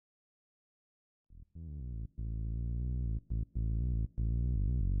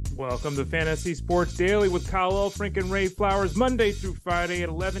Welcome to Fantasy Sports Daily with Kyle Elfrink and Ray Flowers, Monday through Friday at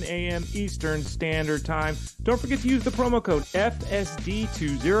 11 a.m. Eastern Standard Time. Don't forget to use the promo code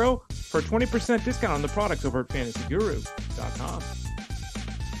FSD20 for a 20% discount on the products over at fantasyguru.com.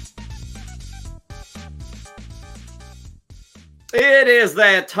 It is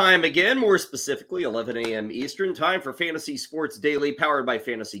that time again, more specifically 11 a.m. Eastern time for Fantasy Sports Daily, powered by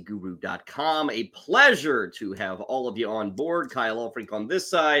fantasyguru.com. A pleasure to have all of you on board. Kyle Elfrink on this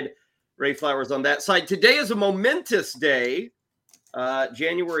side, Ray Flowers on that side. Today is a momentous day,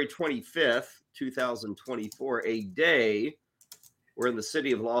 January 25th, 2024, a day we're in the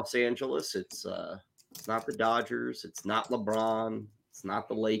city of Los Angeles. It's not the Dodgers, it's not LeBron, it's not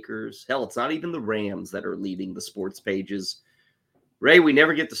the Lakers. Hell, it's not even the Rams that are leading the sports pages. Ray, we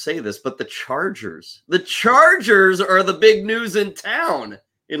never get to say this, but the Chargers are the big news in town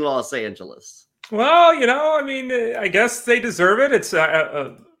in Los Angeles. Well, I guess they deserve it. It's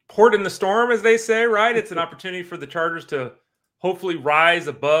a port in the storm, as they say, right? It's an opportunity for the Chargers to hopefully rise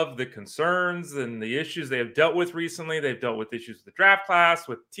above the concerns and the issues they have dealt with recently. They've dealt with issues with the draft class,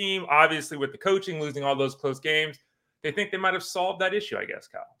 with the team, obviously with the coaching, losing all those close games. They think they might have solved that issue, I guess,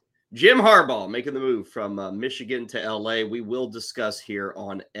 Kyle. Jim Harbaugh making the move from Michigan to LA. We will discuss here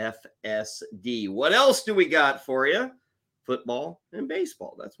on FSD. What else do we got for you? Football and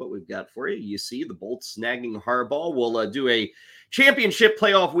baseball. That's what we've got for you. You see the Bolts snagging Harbaugh. We'll do a championship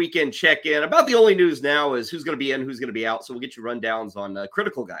playoff weekend check-in. About the only news now is who's going to be in, who's going to be out. So we'll get you rundowns on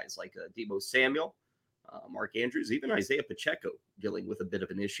critical guys like Deebo Samuel, Mark Andrews, even Isaiah Pacheco dealing with a bit of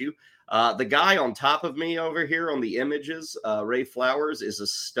an issue. The guy on top of me over here on the images, Ray Flowers, is a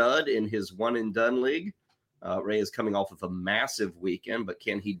stud in his one-and-done league. Ray is coming off of a massive weekend, but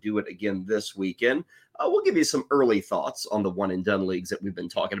can he do it again this weekend? We'll give you some early thoughts on the one-and-done leagues that we've been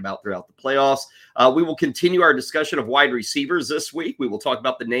talking about throughout the playoffs. We will continue our discussion of wide receivers this week. We will talk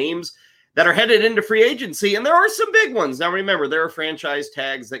about the names that are headed into free agency, and there are some big ones. Now, remember, there are franchise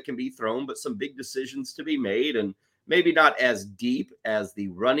tags that can be thrown, but some big decisions to be made, and maybe not as deep as the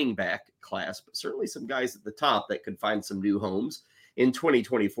running back class, but certainly some guys at the top that could find some new homes in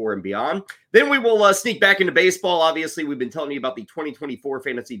 2024 and beyond. Then we will sneak back into baseball. Obviously, we've been telling you about the 2024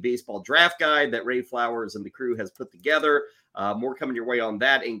 Fantasy Baseball Draft Guide that Ray Flowers and the crew has put together. More coming your way on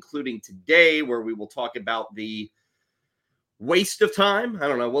that, including today, where we will talk about the waste of time, I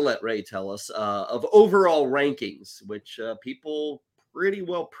don't know, we'll let Ray tell us, of overall rankings, which people pretty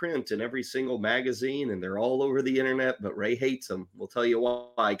well print in every single magazine, and they're all over the internet, but Ray hates them. We'll tell you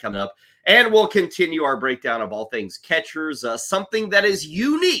why coming up. And we'll continue our breakdown of all things catchers, something that is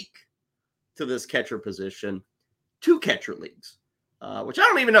unique to this catcher position, two catcher leagues. Which I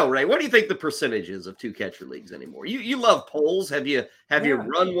don't even know, Ray. What do you think the percentage is of two catcher leagues anymore? You love polls. Have you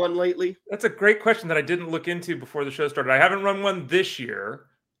run one lately? That's a great question that I didn't look into before the show started. I haven't run one this year.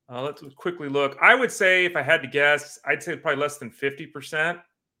 Let's quickly look. I would say, if I had to guess, I'd say probably less than 50%,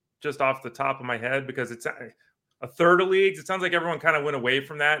 just off the top of my head, because it's a third of leagues. It sounds like everyone kind of went away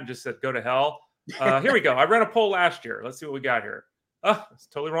from that and just said, go to hell. Here we go. I ran a poll last year. Let's see what we got here. Oh, it's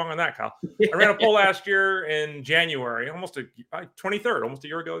totally wrong on that, Kyle. I ran a poll last year in January, almost 23rd, almost a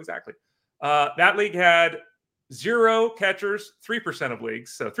year ago exactly. That league had 0 catchers, 3% of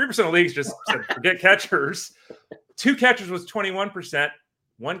leagues. So 3% of leagues just said, forget catchers. 2 catchers was 21%.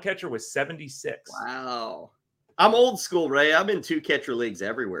 1 catcher was 76. Wow. I'm old school, Ray. I'm in 2 catcher leagues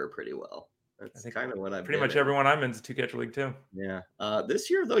everywhere pretty well. That's kind of what I've pretty much everyone I'm in is a 2-catcher league too. Yeah. This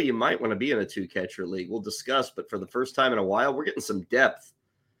year, though, you might want to be in a 2-catcher league. We'll discuss, but for the first time in a while, we're getting some depth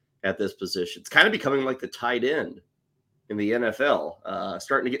at this position. It's kind of becoming like the tight end in the NFL.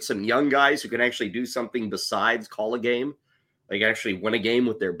 Starting to get some young guys who can actually do something besides call a game. They can actually win a game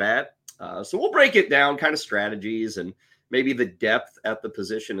with their bat. So we'll break it down, kind of strategies and maybe the depth at the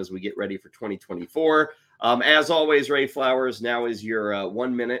position as we get ready for 2024. As always, Ray Flowers, now is your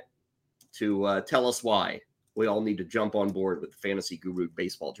 1 minute to tell us why we all need to jump on board with the Fantasy Guru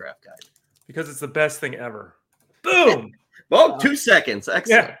Baseball Draft Guide. Because it's the best thing ever. Boom! Well, 2 seconds.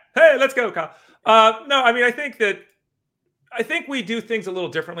 Excellent. Yeah. Hey, let's go, Kyle. No, I mean, I think we do things a little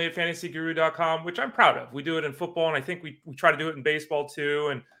differently at fantasyguru.com, which I'm proud of. We do it in football, and I think we try to do it in baseball too.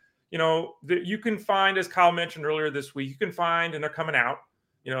 And, you can find, as Kyle mentioned earlier this week, you can find, and they're coming out,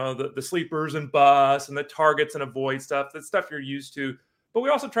 the sleepers and busts and the targets and avoid stuff, the stuff you're used to. But we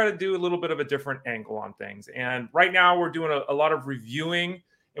also try to do a little bit of a different angle on things. And right now we're doing a lot of reviewing.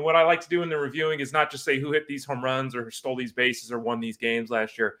 And what I like to do in the reviewing is not just say who hit these home runs or stole these bases or won these games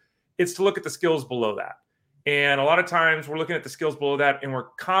last year. It's to look at the skills below that. And a lot of times we're looking at the skills below that and we're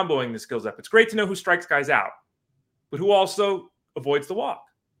comboing the skills up. It's great to know who strikes guys out, but who also avoids the walk.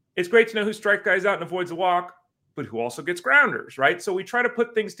 It's great to know who strikes guys out and avoids the walk, but who also gets grounders, right? So we try to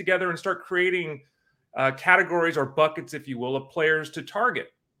put things together and start creating categories or buckets, if you will, of players to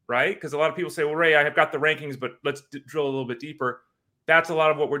target, right? Because a lot of people say, well, Ray, I have got the rankings, but let's drill a little bit deeper. That's a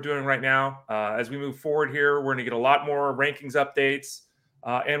lot of what we're doing right now. As we move forward here, we're going to get a lot more rankings updates,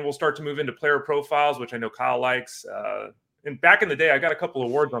 and we'll start to move into player profiles, which I know Kyle likes. And back in the day, I got a couple of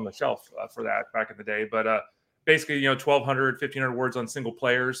awards on the shelf for that back in the day. But basically, 1,200, 1,500 words on single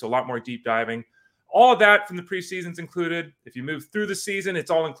players, so a lot more deep diving. All of that from the preseason's included. If you move through the season,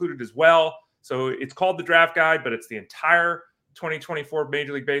 it's all included as well. So it's called the Draft Guide, but it's the entire 2024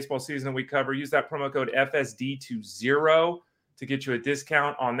 Major League Baseball season that we cover. Use that promo code FSD20 to get you a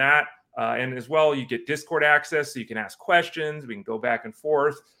discount on that. And as well, you get Discord access so you can ask questions. We can go back and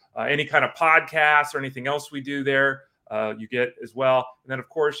forth. Any kind of podcasts or anything else we do there, you get as well. And then, of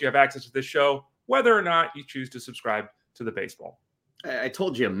course, you have access to this show, whether or not you choose to subscribe to the baseball. I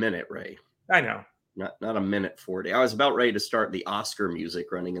told you a minute, Ray. I know. Not a minute 40. I was about ready to start the Oscar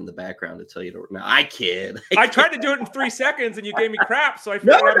music running in the background to tell you to. No, I kid. I tried to do it in 3 seconds and you gave me crap, so I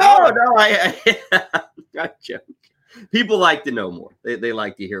figured I'm joking. People like to know more. They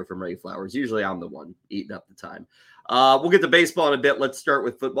like to hear from Ray Flowers. Usually I'm the one eating up the time. We'll get to baseball in a bit. Let's start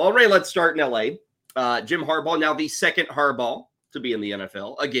with football. Ray, let's start in L.A. Jim Harbaugh, now the second Harbaugh to be in the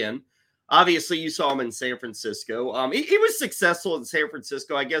NFL. Again, obviously you saw him in San Francisco. He was successful in San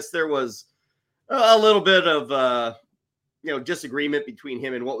Francisco. I guess there was a little bit of, disagreement between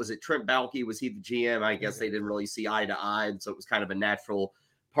him and Trent Baalke. Was he the GM? I guess they didn't really see eye to eye. And so it was kind of a natural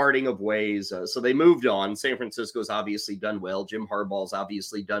parting of ways. So they moved on. San Francisco's obviously done well. Jim Harbaugh's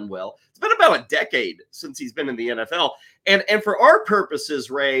obviously done well. It's been about a decade since he's been in the NFL. And for our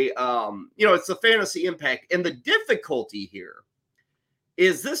purposes, Ray, it's the fantasy impact. And the difficulty here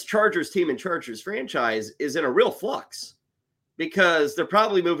is this Chargers team and Chargers franchise is in a real flux because they're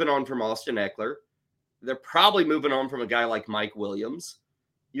probably moving on from Austin Eckler. They're probably moving on from a guy like Mike Williams.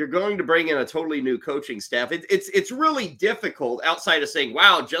 You're going to bring in a totally new coaching staff. It's really difficult outside of saying,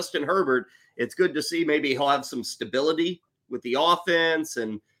 wow, Justin Herbert, it's good to see maybe he'll have some stability with the offense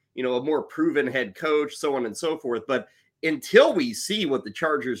and, a more proven head coach, so on and so forth. But until we see what the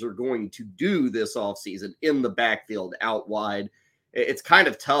Chargers are going to do this offseason in the backfield, out wide, it's kind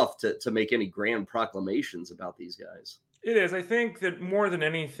of tough to make any grand proclamations about these guys. It is. I think that more than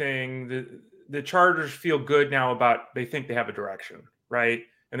anything, the Chargers feel good now about they think they have a direction, right?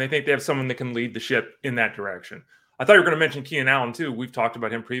 And they think they have someone that can lead the ship in that direction. I thought you were going to mention Keenan Allen, too. We've talked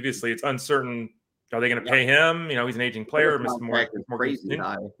about him previously. It's uncertain. Are they going to pay him? He's an aging player. More crazy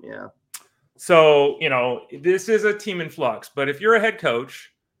high. Yeah. So, this is a team in flux. But if you're a head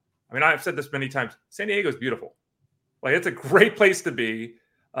coach, I've said this many times, San Diego's beautiful. Like, it's a great place to be.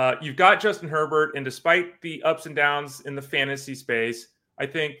 You've got Justin Herbert, and despite the ups and downs in the fantasy space, I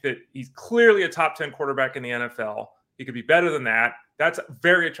think that he's clearly a top 10 quarterback in the NFL. He could be better than that. That's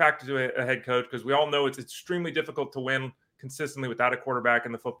very attractive to a head coach because we all know it's extremely difficult to win consistently without a quarterback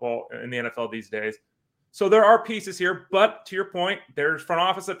in the NFL these days. So there are pieces here, but to your point, there's front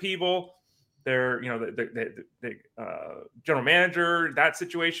office upheaval. There, the general manager, that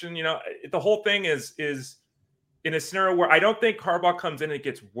situation. The whole thing is in a scenario where I don't think Harbaugh comes in and it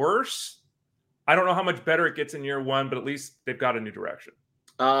gets worse. I don't know how much better it gets in year one, but at least they've got a new direction.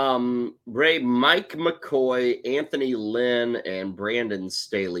 Ray, Mike McCoy, Anthony Lynn, and Brandon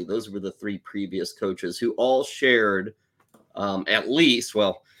Staley. Those were the three previous coaches who all shared at least,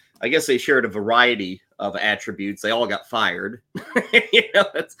 well, I guess they shared a variety of attributes. They all got fired.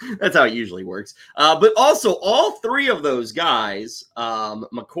 That's how it usually works. But also all three of those guys,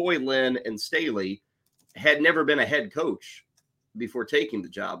 McCoy, Lynn, and Staley, had never been a head coach before taking the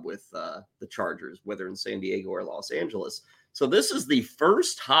job with the Chargers, whether in San Diego or Los Angeles. So this is the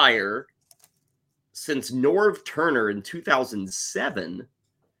first hire since Norv Turner in 2007.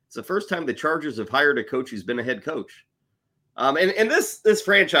 It's the first time the Chargers have hired a coach who's been a head coach. And this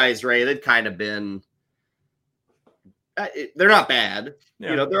franchise, Ray, they've kind of been they're not bad.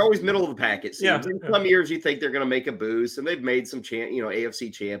 Yeah. They're always middle of the pack, it seems. Yeah. In some years you think they're going to make a boost, and they've made some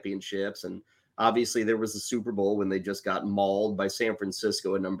AFC championships, and obviously there was the Super Bowl when they just got mauled by San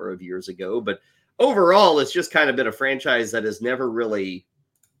Francisco a number of years ago. But overall, it's just kind of been a franchise that has never really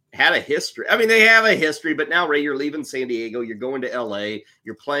had a history. They have a history, but now, Ray, you're leaving San Diego. You're going to L.A.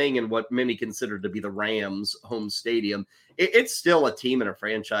 You're playing in what many consider to be the Rams' home stadium. It's still a team and a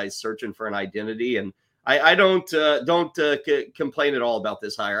franchise searching for an identity, and I don't complain at all about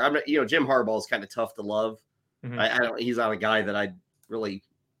this hire. Jim Harbaugh is kind of tough to love. Mm-hmm. He's not a guy that I really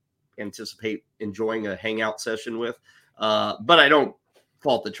anticipate enjoying a hangout session with, but I don't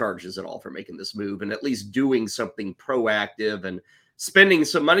fault the Chargers at all for making this move and at least doing something proactive and spending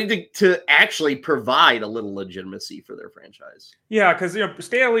some money to actually provide a little legitimacy for their franchise. Yeah, because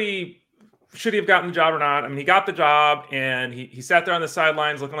Staley, should he have gotten the job or not? I mean, he got the job, and he sat there on the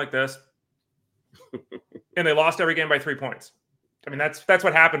sidelines looking like this, and they lost every game by 3 points. I mean, that's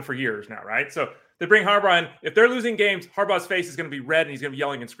what happened for years now, right? So they bring Harbaugh in. If they're losing games, Harbaugh's face is going to be red, and he's going to be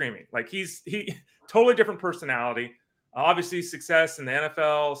yelling and screaming. Like he totally different personality. Obviously, success in the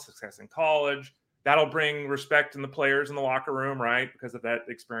NFL, success in college. That'll bring respect in the players in the locker room, right? Because of that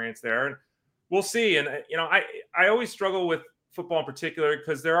experience there. And we'll see. And, I always struggle with football in particular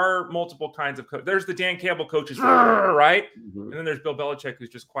because there are multiple kinds of coaches. There's the Dan Campbell coaches, right? Mm-hmm. And then there's Bill Belichick, who's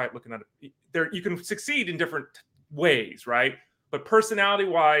just quiet looking at it. You can succeed in different ways, right? But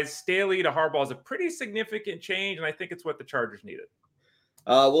personality-wise, Staley to Harbaugh is a pretty significant change, and I think it's what the Chargers needed.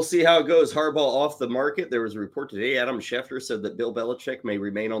 We'll see how it goes. Harbaugh off the market. There was a report today. Adam Schefter said that Bill Belichick may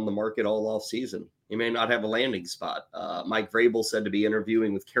remain on the market all off season. He may not have a landing spot. Mike Vrabel said to be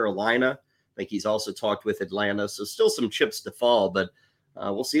interviewing with Carolina. I think he's also talked with Atlanta. So still some chips to fall, but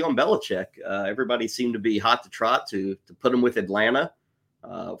we'll see on Belichick. Everybody seemed to be hot to trot to put him with Atlanta.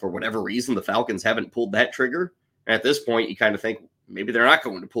 For whatever reason, the Falcons haven't pulled that trigger. And at this point, you kind of think maybe they're not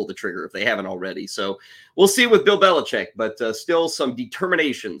going to pull the trigger if they haven't already. So we'll see with Bill Belichick, but still some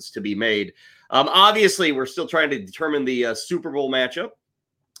determinations to be made. Obviously, we're still trying to determine the Super Bowl matchup.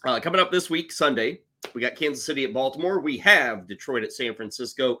 Coming up this week, Sunday, we got Kansas City at Baltimore. We have Detroit at San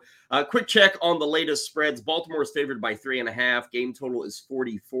Francisco. Quick check on the latest spreads. Baltimore is favored by 3.5. Game total is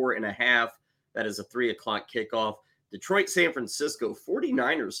 44.5. That is a 3:00 kickoff. Detroit, San Francisco,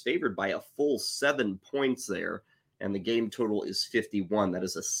 49ers favored by a full 7 points there. And the game total is 51. That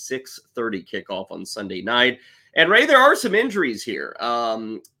is a 6:30 kickoff on Sunday night. And Ray, there are some injuries here.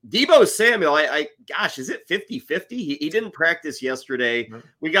 Deebo Samuel, gosh, is it 50-50? He didn't practice yesterday. Mm-hmm.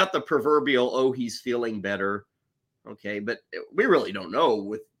 We got the proverbial, he's feeling better. Okay, but we really don't know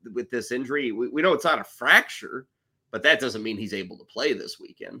with this injury. We know it's not a fracture, but that doesn't mean he's able to play this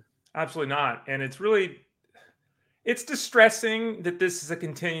weekend. Absolutely not. And it's distressing that this is a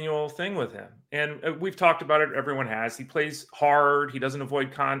continual thing with him. And we've talked about it. Everyone has. He plays hard. He doesn't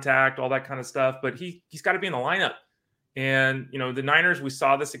avoid contact, all that kind of stuff. But he's got to be in the lineup. And, the Niners, we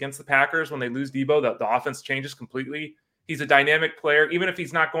saw this against the Packers. When they lose Deebo, the offense changes completely. He's a dynamic player. Even if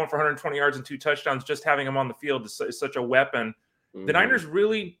he's not going for 120 yards and 2 touchdowns, just having him on the field is such a weapon. Mm-hmm. The Niners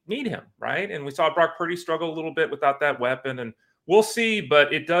really need him, right? And we saw Brock Purdy struggle a little bit without that weapon. And we'll see.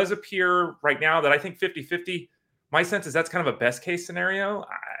 But it does appear right now that I think 50-50, my sense is that's kind of a best case scenario.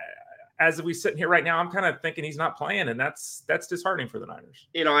 As we sit here right now, I'm kind of thinking he's not playing, and that's disheartening for the Niners.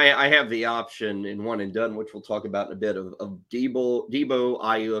 I have the option in one and done, which we'll talk about in a bit, of Deebo,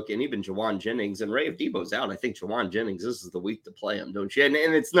 Ayuk, and even Jawan Jennings. And Ray, if Deebo's out, I think Jawan Jennings, this is the week to play him, don't you? And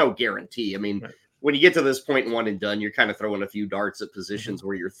it's no guarantee. I mean, right. When you get to this point in one and done, you're kind of throwing a few darts at positions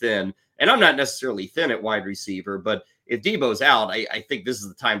where you're thin. And I'm not necessarily thin at wide receiver, but if Deebo's out, I think this is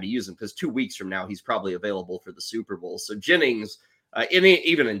the time to use him because 2 weeks from now, he's probably available for the Super Bowl. So Jennings,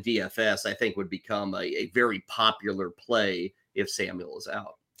 even in DFS, I think would become a very popular play if Samuel is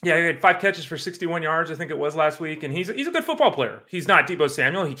out. Yeah, he had 5 catches for 61 yards, I think it was last week. And he's a good football player. He's not Deebo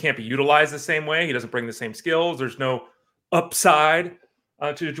Samuel. He can't be utilized the same way. He doesn't bring the same skills. There's no upside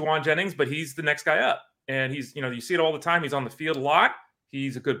to Jawan Jennings, but he's the next guy up. And he's, you see it all the time. He's on the field a lot.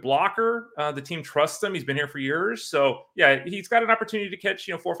 He's a good blocker. The team trusts him. He's been here for years. So, yeah, he's got an opportunity to catch,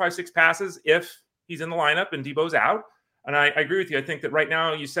 4, 5, 6 passes if he's in the lineup and Deebo's out. And I agree with you. I think that right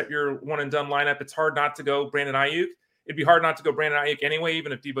now you set your one-and-done lineup. It's hard not to go Brandon Ayuk. It'd be hard not to go Brandon Ayuk anyway,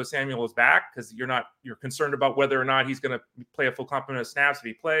 even if Deebo Samuel is back, because you're concerned about whether or not he's going to play a full complement of snaps if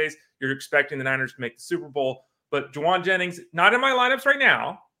he plays. You're expecting the Niners to make the Super Bowl. But Jawan Jennings, not in my lineups right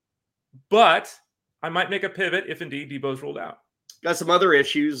now, but I might make a pivot if indeed Deebo's ruled out. Got some other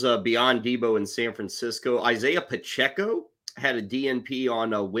issues beyond Deebo in San Francisco. Isaiah Pacheco had a DNP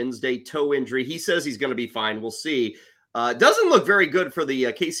on Wednesday, toe injury. He says he's going to be fine. We'll see. Doesn't look very good for the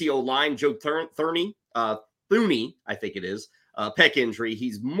KCO line. Joe Thuney, I think it is, pec injury.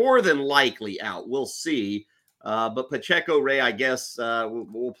 He's more than likely out. We'll see. But Pacheco, Ray, I guess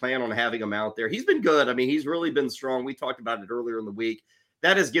we'll plan on having him out there. He's been good. I mean, he's really been strong. We talked about it earlier in the week.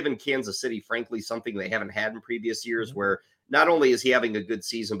 That has given Kansas City, frankly, something they haven't had in previous years, where not only is he having a good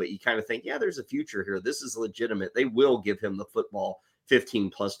season, but you kind of think, yeah, there's a future here. This is legitimate. They will give him the football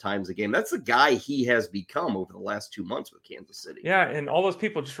 15-plus times a game. That's the guy he has become over the last 2 months with Kansas City. Yeah, and all those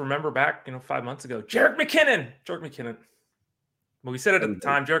people just remember back, 5 months ago, Jerick McKinnon. Well, we said it at the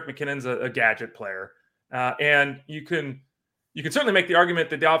time, Jerick McKinnon's a gadget player. And you can certainly make the argument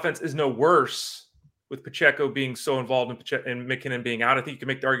that the offense is no worse with Pacheco being so involved and McKinnon being out. I think you can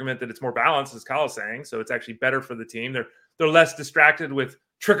make the argument that it's more balanced, as Kyle is saying. So it's actually better for the team. They're they're less distracted with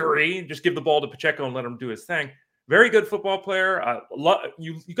trickery. Just give the ball to Pacheco and let him do his thing. Very good football player.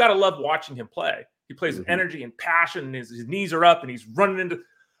 You got to love watching him play. He plays with energy and passion, and his knees are up, and he's running into.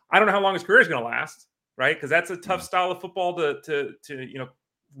 I don't know how long his career is going to last, right? Because that's a tough style of football to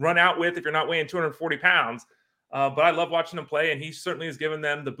run out with if you're not weighing 240 pounds. But I love watching him play, and he certainly has given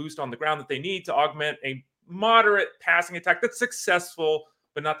them the boost on the ground that they need to augment a moderate passing attack that's successful,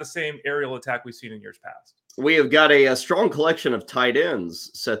 but not the same aerial attack we've seen in years past. We have got a strong collection of tight ends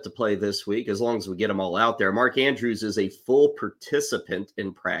set to play this week, as long as we get them all out there. Mark Andrews is a full participant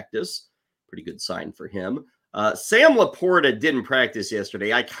in practice. Pretty good sign for him. Sam Laporta didn't practice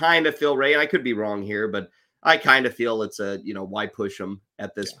yesterday. I kind of feel, Ray, and I could be wrong here, but I kind of feel it's why push him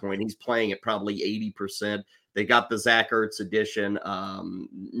at this point? He's playing at probably 80%. They got the Zach Ertz edition.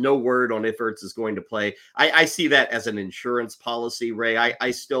 No word on if Ertz is going to play. I see that as an insurance policy, Ray.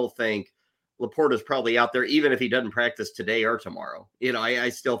 I still think Laporta's probably out there, even if he doesn't practice today or tomorrow. I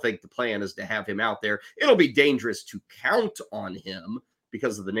still think the plan is to have him out there. It'll be dangerous to count on him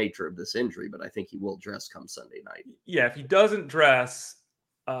because of the nature of this injury, but I think he will dress come Sunday night. Yeah, if he doesn't dress,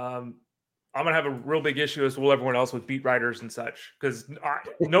 I'm going to have a real big issue, as will everyone else, with beat writers and such, because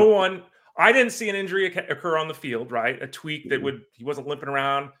I didn't see an injury occur on the field, right? A tweak that he wasn't limping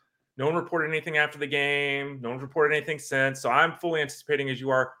around. No one reported anything after the game. No one reported anything since. So I'm fully anticipating, as you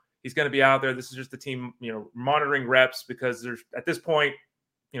are, he's going to be out there. This is just the team, monitoring reps, because there's, at this point,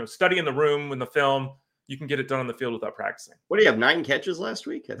 studying the room and the film, you can get it done on the field without practicing. What do you have, 9 catches last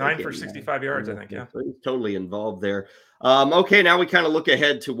week? 9 for 65 yards, I think, yeah. He's totally involved there. Okay, now we kind of look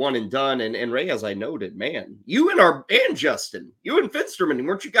ahead to one and done. And Ray, as I noted, man, you and Justin, you and Finsterman,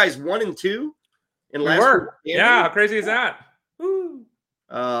 weren't you guys 1 and 2 in last week? Yeah, how crazy is that? Woo.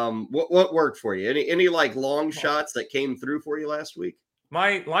 What worked for you? Any like long shots that came through for you last week?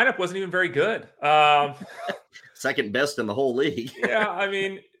 My lineup wasn't even very good. Second best in the whole league. Yeah, I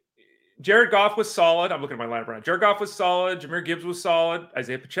mean, Jared Goff was solid. I'm looking at my lineup right now. Jared Goff was solid. Jahmyr Gibbs was solid.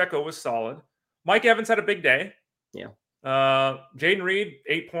 Isaiah Pacheco was solid. Mike Evans had a big day. Yeah. Jaden Reed,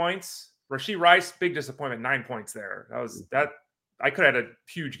 8 points. Rashee Rice, big disappointment, 9 points there. I could have had a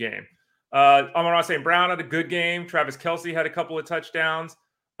huge game. Amon-Ra St. Brown had a good game. Travis Kelce had a couple of touchdowns.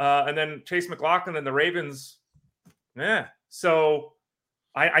 And then Chase McLaughlin and the Ravens. Yeah. So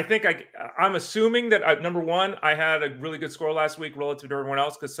I think I'm assuming that number one, I had a really good score last week relative to everyone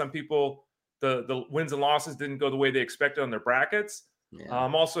else, because some people, the wins and losses didn't go the way they expected on their brackets. Yeah.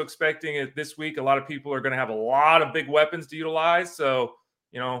 I'm also expecting it this week. A lot of people are going to have a lot of big weapons to utilize. So,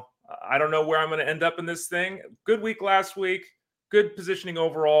 I don't know where I'm going to end up in this thing. Good week last week. Good positioning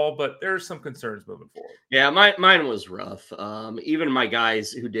overall, but there's some concerns moving forward. Yeah, mine was rough. Even my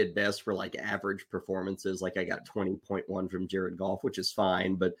guys who did best for like average performances, like I got 20.1 from Jared Goff, which is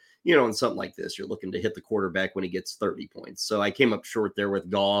fine. But, in something like this, you're looking to hit the quarterback when he gets 30 points. So I came up short there with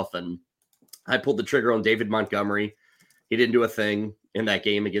Goff, and I pulled the trigger on David Montgomery. He didn't do a thing in that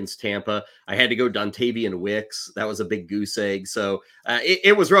game against Tampa. I had to go Dontavian Wicks. That was a big goose egg. So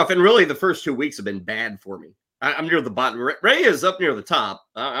it was rough. And really the first 2 weeks have been bad for me. I'm near the bottom. Ray is up near the top.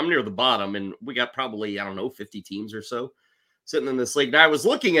 I'm near the bottom, and we got probably, 50 teams or so sitting in this league. Now, I was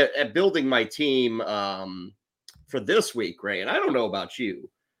looking at building my team for this week, Ray, and I don't know about you,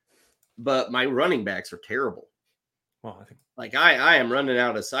 but my running backs are terrible. Well, I think I am running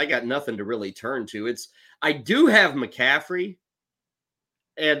out of, I got nothing to really turn to. I do have McCaffrey,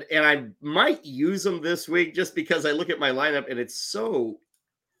 and I might use him this week just because I look at my lineup and it's so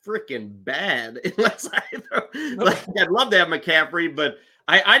freaking bad. Unless I'd love to have McCaffrey, but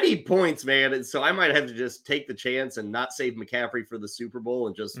I need points, man. And so I might have to just take the chance and not save McCaffrey for the Super Bowl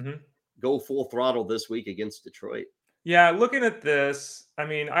and just go full throttle this week against Detroit. Yeah, looking at this, I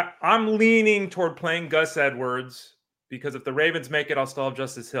mean, I'm leaning toward playing Gus Edwards, because if the Ravens make it, I'll still have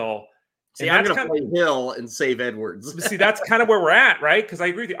Justice Hill. See, I'm going to play Hill and save Edwards. See, that's kind of where we're at, right? Because I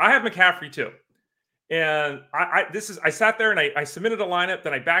agree with you. I have McCaffrey too. And I sat there and I submitted a lineup,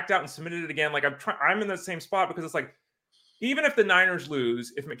 then I backed out and submitted it again. Like I'm in the same spot, because it's like, even if the Niners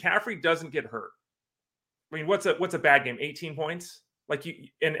lose, if McCaffrey doesn't get hurt, I mean, what's a bad game? 18 points? Like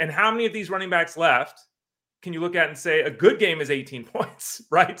and how many of these running backs left can you look at and say a good game is 18 points,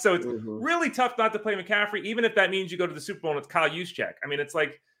 right? So it's really tough not to play McCaffrey, even if that means you go to the Super Bowl and it's Kyle Juszczyk. I mean, it's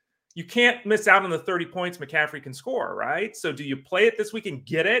like, you can't miss out on the 30 points McCaffrey can score, right? So do you play it this week and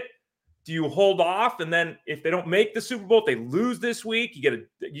get it? Do you hold off, and then if they don't make the Super Bowl, if they lose this week, you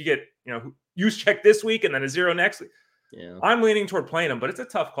get Juszczyk this week and then a 0 next week? Yeah, I'm leaning toward playing them, but it's a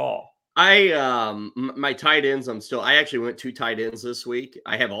tough call. My tight ends, I actually went 2 tight ends this week.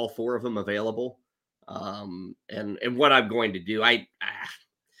 I have all 4 of them available. And what I'm going to do, I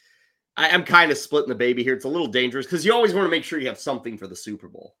I'm kind of splitting the baby here. It's a little dangerous because you always want to make sure you have something for the Super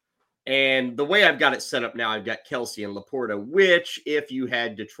Bowl. And the way I've got it set up now, I've got Kelsey and Laporta, which if you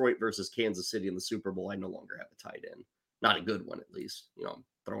had Detroit versus Kansas City in the Super Bowl, I no longer have a tight end. Not a good one, at least. I'm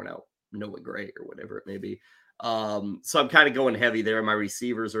throwing out Noah Gray or whatever it may be. So I'm kind of going heavy there. My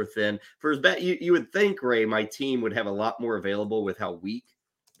receivers are thin. For his bet, you would think, Ray, my team would have a lot more available with how weak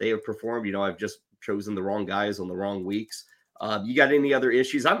they have performed. I've just chosen the wrong guys on the wrong weeks. You got any other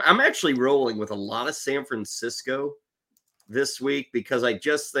issues? I'm actually rolling with a lot of San Francisco this week because I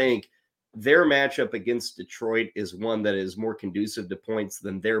just think their matchup against Detroit is one that is more conducive to points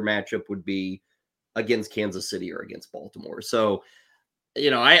than their matchup would be against Kansas City or against Baltimore. So,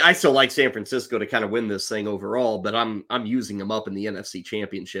 I still like San Francisco to kind of win this thing overall, but I'm using them up in the NFC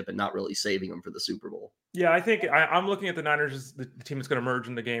Championship and not really saving them for the Super Bowl. Yeah, I think I'm looking at the Niners as the team that's going to merge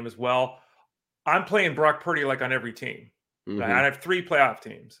in the game as well. I'm playing Brock Purdy like on every team. Mm-hmm. I have 3 playoff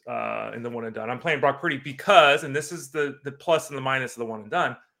teams in the one and done. I'm playing Brock Purdy because, and this is the plus and the minus of the one and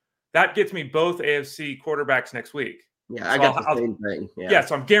done, that gets me both AFC quarterbacks next week. Yeah, so I got the same thing. Yeah,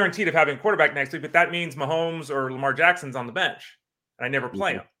 so I'm guaranteed of having a quarterback next week, but that means Mahomes or Lamar Jackson's on the bench. And I never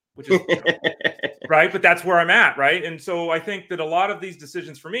play him, which is right. But that's where I'm at, right? And so I think that a lot of these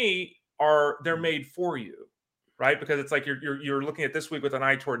decisions for me they're made for you, right? Because it's like you're looking at this week with an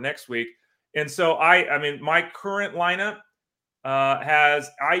eye toward next week. And so I mean, my current lineup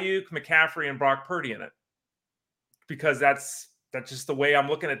has Ayuk, McCaffrey, and Brock Purdy in it because that's just the way I'm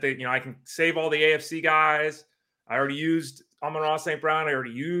looking at I can save all the AFC guys. I already used Amon-Ra St. Brown. I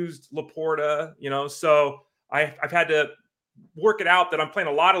already used Laporta, so I've had to work it out that I'm playing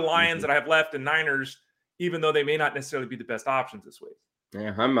a lot of Lions that I have left and Niners, even though they may not necessarily be the best options this week.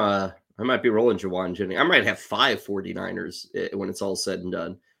 Yeah, I might be rolling Jawan Jennings. I might have 5 49ers when it's all said and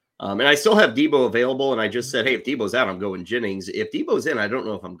done. And I still have Debo available, and I just said, hey, if Debo's out, I'm going Jennings. If Debo's in, I don't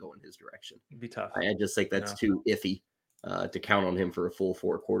know if I'm going his direction. It'd be tough. I just think that's too iffy to count on him for a full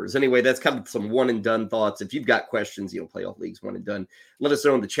 4 quarters. Anyway, that's kind of some one-and-done thoughts. If you've got questions, playoff leagues, one-and-done, let us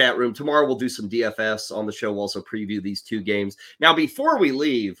know in the chat room. Tomorrow we'll do some DFS on the show. We'll also preview these 2 games. Now, before we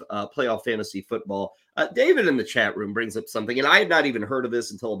leave playoff fantasy football, David in the chat room brings up something, and I had not even heard of this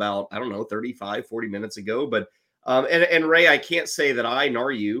until about, 35, 40 minutes ago. But and Ray, I can't say that I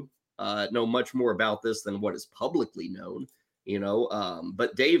nor you know much more about this than what is publicly known,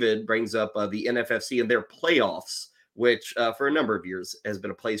 but David brings up the NFFC and their playoffs, which for a number of years has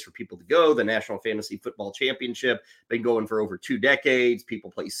been a place for people to go. The National Fantasy Football Championship, been going for over 2 decades.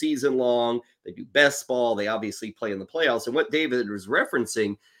 People play season long. They do best ball. They obviously play in the playoffs. And what David was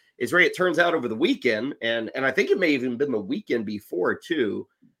referencing is, Ray, it turns out over the weekend, and I think it may have even been the weekend before too,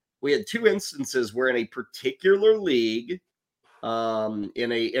 we had 2 instances where in a particular league, in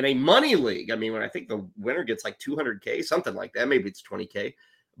a money league, when I think the winner gets like $200K, something like that, maybe it's $20K,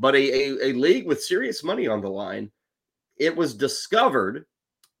 but a league with serious money on the line, it was discovered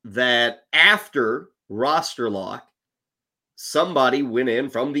that after roster lock, somebody went in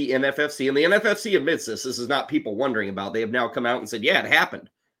from the NFFC, and the NFFC admits this is not people wondering about. They have now come out and said, yeah, it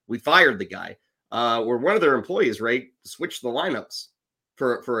happened. We fired the guy. Where one of their employees, Ray, switched the lineups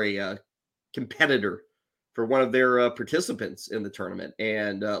for a competitor, for one of their participants in the tournament.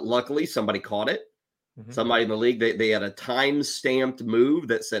 And luckily, somebody caught it. Mm-hmm. Somebody in the league, they had a time-stamped move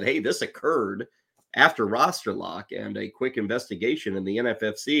that said, hey, this occurred after roster lock, and a quick investigation in the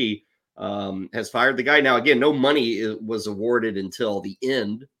NFFC has fired the guy. Now, again, no money was awarded until the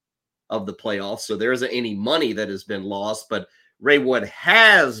end of the playoffs, so there isn't any money that has been lost. But, Ray, what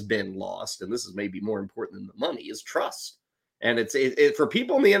has been lost, and this is maybe more important than the money, is trust. And it's for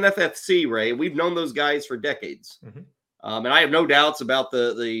people in the NFFC, Ray, we've known those guys for decades. Mm-hmm. And I have no doubts about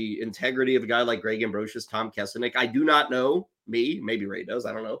the integrity of a guy like Greg Ambrosius, Tom Kessenich. I do not know, maybe Ray does,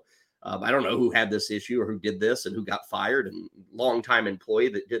 I don't know. I don't know who had this issue or who did this and who got fired, and longtime employee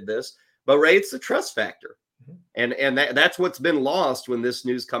that did this. But, Ray, it's the trust factor. Mm-hmm. And that's what's been lost when this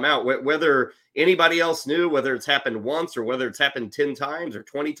news come out. Whether anybody else knew, whether it's happened once or whether it's happened 10 times or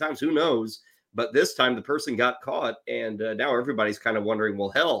 20 times, who knows? But this time the person got caught, and now everybody's kind of wondering, well,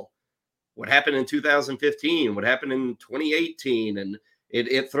 hell, what happened in 2015? What happened in 2018? And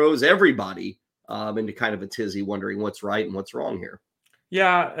it throws everybody into kind of a tizzy, wondering what's right and what's wrong here.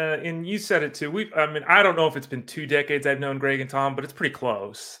 Yeah, and you said it too. I don't know if it's been 2 decades I've known Greg and Tom, but it's pretty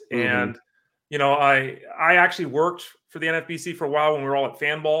close. Mm-hmm. And I actually worked for the NFBC for a while when we were all at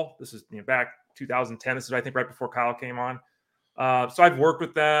Fanball. This is back 2010. This is, I think, right before Kyle came on. So I've worked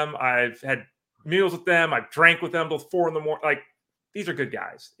with them. I've had meals with them. I've drank with them till 4 a.m. Like, these are good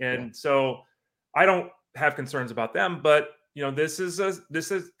guys, and so I don't have concerns about them. But this is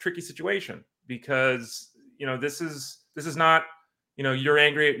a tricky situation because this is not you're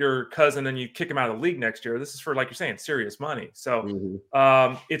angry at your cousin and you kick him out of the league next year. This is for, like you're saying, serious money. So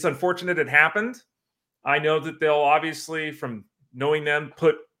it's unfortunate it happened. I know that they'll obviously, from knowing them,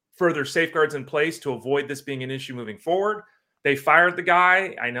 put further safeguards in place to avoid this being an issue moving forward. They fired the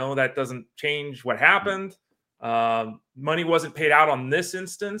guy. I know that doesn't change what happened. Money wasn't paid out on this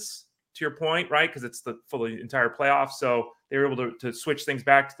instance, to your point, right? Because it's for the entire playoffs. So they were able to switch things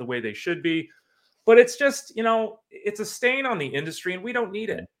back to the way they should be. But it's just, it's a stain on the industry, and we don't need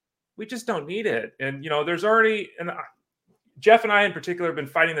it. We just don't need it. And, there's already, and Jeff and I in particular have been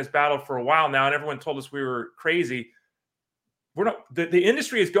fighting this battle for a while now, and everyone told us we were crazy. We're not. The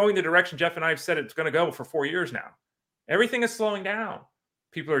industry is going the direction Jeff and I have said it's going to go for 4 years now. Everything is slowing down.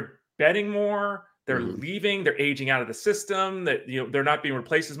 People are betting more. They're leaving. They're aging out of the system. That they're not being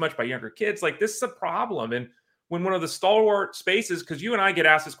replaced as much by younger kids. Like, this is a problem. And when one of the stalwart spaces, because you and I get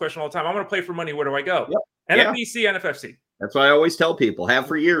asked this question all the time, I'm going to play for money. Where do I go? NFBC, NFFC. That's what I always tell people. Have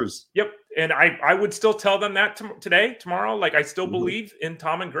for years. Yep. And I would still tell them that today, tomorrow. Like, I still believe in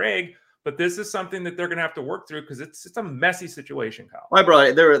Tom and Greg, but this is something that they're going to have to work through because it's a messy situation, Kyle. I brought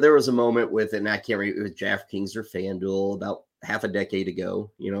it. There was a moment with, and I can't remember, it was DraftKings or FanDuel about half a decade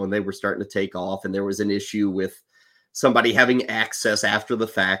ago, and they were starting to take off, and there was an issue with somebody having access after the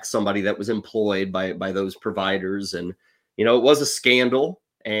fact, somebody that was employed by those providers. And, it was a scandal.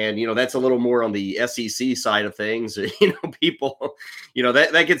 And, that's a little more on the SEC side of things. People,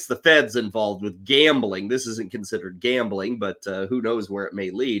 that gets the feds involved with gambling. This isn't considered gambling, but who knows where it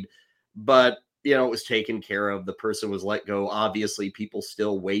may lead. But, it was taken care of. The person was let go. Obviously, people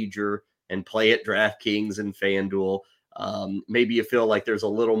still wager and play at DraftKings and FanDuel. Maybe you feel like there's a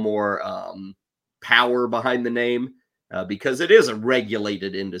little more power behind the name because it is a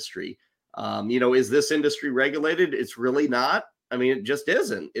regulated industry. Is this industry regulated? It's really not. I mean, it just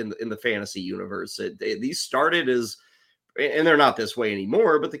isn't in the fantasy universe. These started as, and they're not this way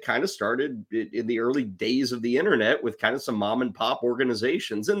anymore, but they kind of started in the early days of the internet with kind of some mom and pop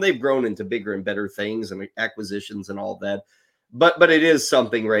organizations, and they've grown into bigger and better things and acquisitions and all that. But it is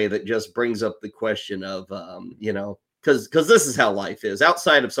something, Ray, that just brings up the question of, because this is how life is.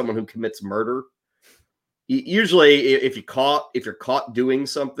 Outside of someone who commits murder, usually if you're caught doing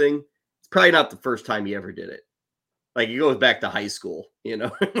something, it's probably not the first time you ever did it. Like, it goes back to high school, when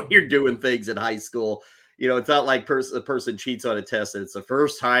you're doing things in high school, it's not like a person cheats on a test and it's the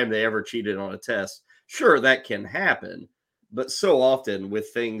first time they ever cheated on a test. Sure, that can happen. But so often with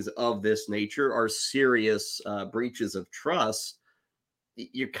things of this nature are serious breaches of trust.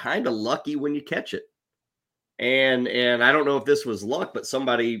 You're kind of lucky when you catch it. And I don't know if this was luck, but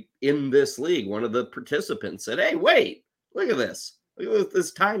somebody in this league, one of the participants said, "Hey, wait, look at this. Look at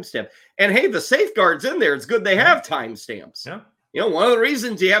this timestamp. And hey, the safeguard's in there. It's good they have timestamps." Yeah. One of the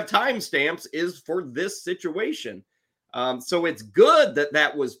reasons you have timestamps is for this situation. So it's good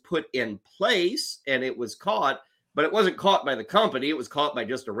that was put in place and it was caught, but it wasn't caught by the company. It was caught by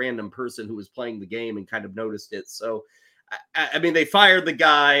just a random person who was playing the game and kind of noticed it. So, I mean, they fired the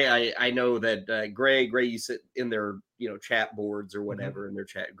guy. I know that Greg, you sit in their chat boards or whatever in their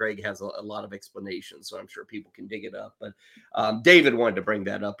chat. Greg has a lot of explanations, so I'm sure people can dig it up. But David wanted to bring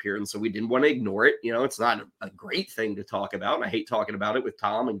that up here, and so we didn't want to ignore it. It's not a great thing to talk about, and I hate talking about it with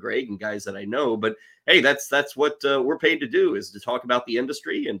Tom and Greg and guys that I know. But hey, that's what we're paid to do, is to talk about the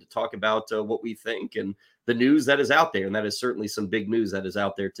industry and to talk about what we think and the news that is out there. And that is certainly some big news that is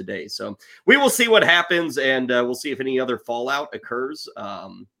out there today. So we will see what happens, and we'll see if any other fallout occurs.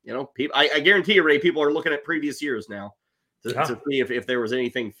 I guarantee you, Ray, people are looking at previous years now to see if there was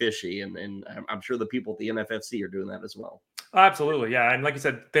anything fishy. And I'm sure the people at the NFFC are doing that as well. Absolutely. Yeah. And like you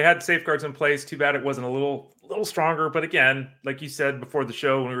said, they had safeguards in place. Too bad it wasn't a little stronger. But again, like you said before the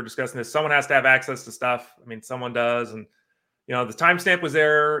show, when we were discussing this, someone has to have access to stuff. I mean, someone does. And, the timestamp was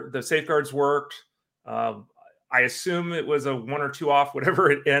there. The safeguards worked. I assume it was a 1 or 2 off, whatever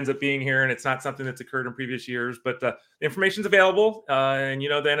it ends up being here. And it's not something that's occurred in previous years, but the information's available. And, the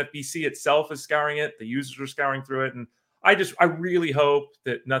NFBC itself is scouring it. The users are scouring through it. And I really hope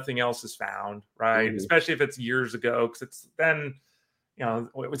that nothing else is found, right? Especially if it's years ago, because it's then,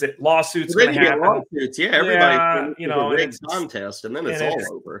 what was it? Lawsuits going to happen. Lawsuits, yeah. Everybody, it's a contest, and then it's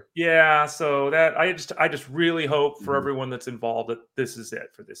all over. Yeah. So that I just really hope for everyone that's involved that this is it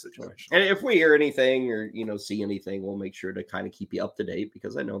for this situation. And if we hear anything or see anything, we'll make sure to kind of keep you up to date,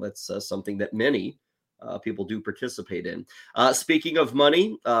 because I know that's something that many people do participate in. Speaking of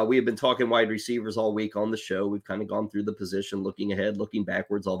money, we have been talking wide receivers all week on the show. We've kind of gone through the position, looking ahead, looking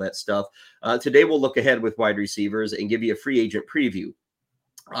backwards, all that stuff. Today, we'll look ahead with wide receivers and give you a free agent preview.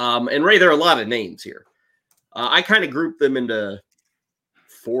 And Ray, there are a lot of names here. I kind of grouped them into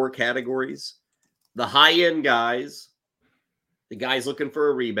 4 categories: the high-end guys, The guy's looking for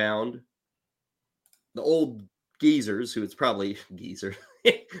a rebound. The old geezers, who it's probably geezer.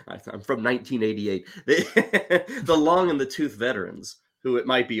 I'm from 1988. The long and the tooth veterans, who it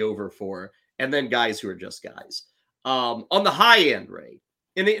might be over for, and then guys who are just guys. On the high end, Ray,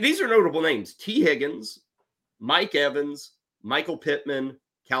 and these are notable names: T. Higgins, Mike Evans, Michael Pittman,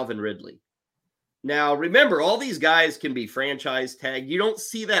 Calvin Ridley. Now, remember, all these guys can be franchise tagged. You don't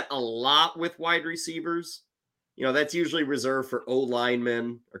see that a lot with wide receivers. That's usually reserved for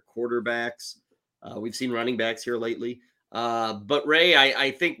O-linemen or quarterbacks. We've seen running backs here lately. But Ray,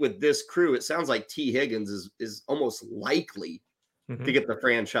 I think with this crew, it sounds like T. Higgins is almost likely to get the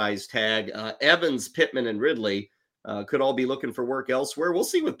franchise tag. Evans, Pittman, and Ridley could all be looking for work elsewhere. We'll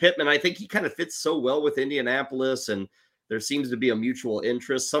see with Pittman. I think he kind of fits so well with Indianapolis, and there seems to be a mutual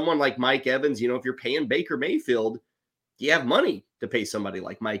interest. Someone like Mike Evans, if you're paying Baker Mayfield, do you have money to pay somebody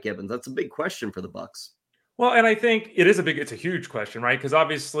like Mike Evans? That's a big question for the Bucs. Well, and I think it's a huge question, right? Because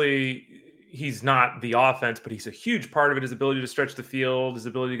obviously he's not the offense, but he's a huge part of it, his ability to stretch the field, his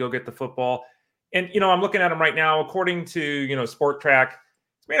ability to go get the football. And, I'm looking at him right now, according to, Sport Track,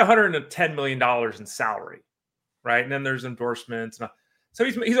 he's made $110 million in salary, right? And then there's endorsements. So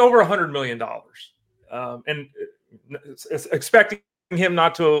he's over $100 million. And expecting him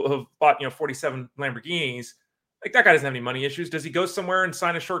not to have bought, 47 Lamborghinis, like that guy doesn't have any money issues. Does he go somewhere and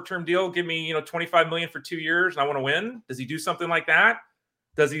sign a short-term deal? Give me, $25 million for 2 years and I want to win. Does he do something like that?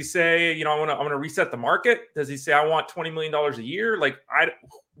 Does he say, I want to reset the market? Does he say, I want $20 million a year?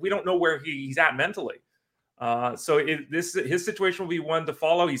 We don't know where he's at mentally. So his situation will be one to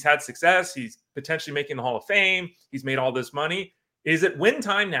follow. He's had success. He's potentially making the Hall of Fame. He's made all this money. Is it win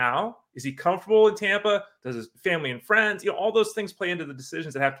time now? Is he comfortable in Tampa? Does his family and friends, all those things play into the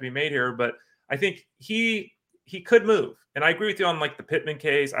decisions that have to be made here. But I think he could move. And I agree with you on the Pittman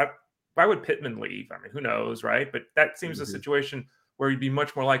case. Why would Pittman leave? I mean, who knows, right? But that seems a situation where he'd be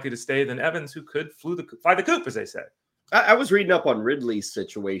much more likely to stay than Evans, who could fly the coop, as they say. I was reading up on Ridley's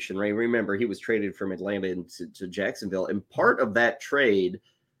situation, Ray. Remember, he was traded from Atlanta to Jacksonville. And part of that trade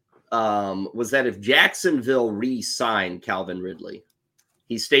was that if Jacksonville re-signed Calvin Ridley,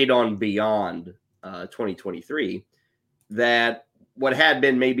 he stayed on beyond 2023, that what had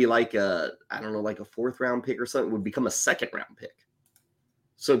been maybe like a fourth round pick or something would become a second round pick.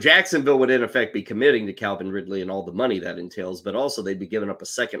 So Jacksonville would in effect be committing to Calvin Ridley and all the money that entails, but also they'd be giving up a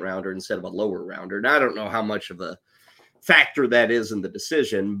second rounder instead of a lower rounder. Now, I don't know how much of a factor that is in the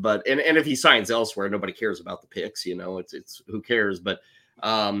decision, but and if he signs elsewhere, nobody cares about the picks, it's who cares. But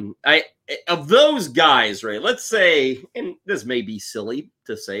of those guys, Ray, let's say, and this may be silly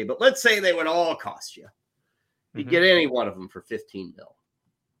to say, but let's say they would all cost you. You get any one of them for $15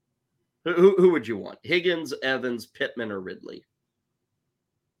 million. Who would you want? Higgins, Evans, Pittman, or Ridley?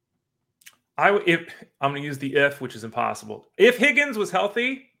 I'm going to use the if, which is impossible. If Higgins was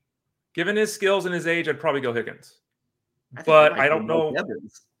healthy, given his skills and his age, I'd probably go Higgins. But I don't know.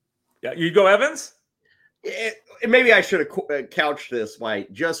 Evans. Yeah, you go Evans? Maybe I should have couched this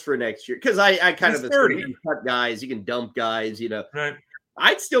just for next year, because I kind of assume you can cut guys, you can dump guys, Right.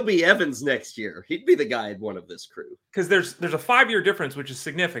 I'd still be Evans next year. He'd be the guy I'd one of this crew. Because there's a 5-year difference, which is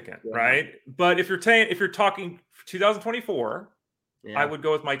significant, right? But if you're talking 2024, I would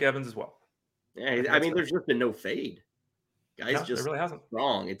go with Mike Evans as well. Yeah, I mean, there's just been no fade. Guys just really hasn't.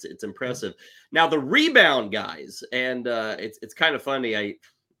 Strong. It's impressive. Now the rebound guys, and it's kind of funny.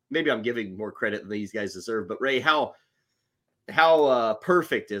 Maybe I'm giving more credit than these guys deserve, but Ray, how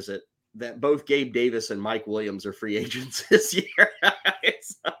perfect is it that both Gabe Davis and Mike Williams are free agents this year?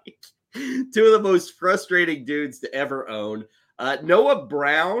 It's like two of the most frustrating dudes to ever own. Noah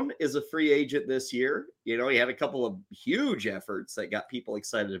Brown is a free agent this year. He had a couple of huge efforts that got people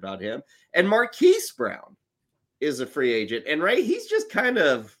excited about him. And Marquise Brown is a free agent. And Ray, he's just kind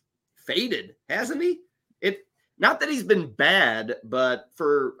of faded, hasn't he? Not that he's been bad, but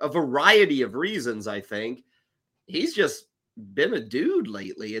for a variety of reasons, I think he's just been a dude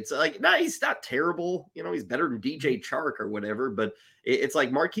lately. It's like, no, he's not terrible. He's better than DJ Chark or whatever, but it's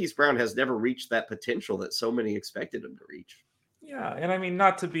like Marquise Brown has never reached that potential that so many expected him to reach. Yeah, and I mean,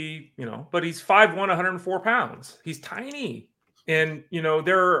 not to be, but he's 5'1", 104 pounds. He's tiny. And,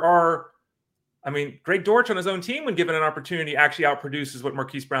 Greg Dortch on his own team, when given an opportunity, actually outproduces what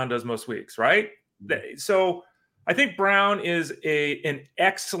Marquise Brown does most weeks, right? So I think Brown is an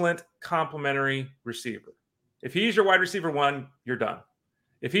excellent complementary receiver. If he's your wide receiver 1, you're done.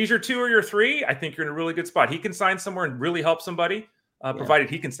 If he's your 2 or your 3, I think you're in a really good spot. He can sign somewhere and really help somebody, provided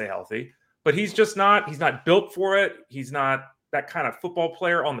he can stay healthy. But he's not built for it. He's not that kind of football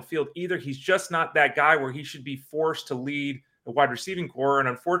player on the field either. He's just not that guy where he should be forced to lead the wide receiving core. And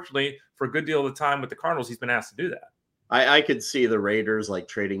unfortunately, for a good deal of the time with the Cardinals, he's been asked to do that. I could see the Raiders like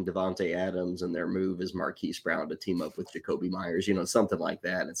trading Devontae Adams, and their move is Marquise Brown to team up with Jacoby Myers, something like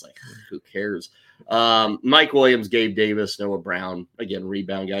that. It's like, who cares? Mike Williams, Gabe Davis, Noah Brown, again,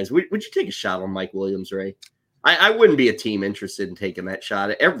 rebound guys. Would you take a shot on Mike Williams, Ray? I wouldn't be a team interested in taking that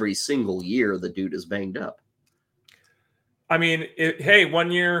shot. Every single year, the dude is banged up. I mean, hey,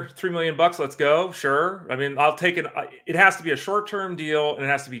 1 year, $3 million, let's go. Sure. I mean, I'll take it. It has to be a short-term deal, and it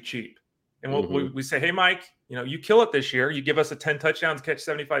has to be cheap. And we say, hey, Mike, you kill it this year. You give us a 10 touchdowns, catch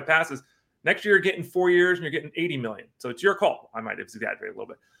 75 passes. Next year, you're getting 4 years, and you're getting $80 million. So it's your call. I might have exaggerated a little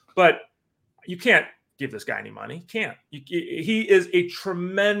bit. But you can't give this guy any money. You can't. He is a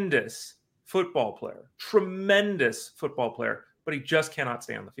tremendous football player, but he just cannot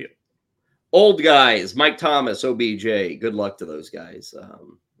stay on the field. Old guys, Mike Thomas, OBJ, good luck to those guys.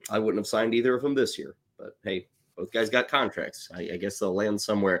 I wouldn't have signed either of them this year, but hey, both guys got contracts. I guess they'll land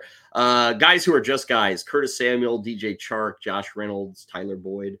somewhere. Guys who are just guys, Curtis Samuel, DJ Chark, Josh Reynolds, Tyler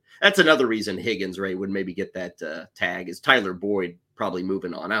Boyd. That's another reason Higgins, Ray, would maybe get that tag, is Tyler Boyd probably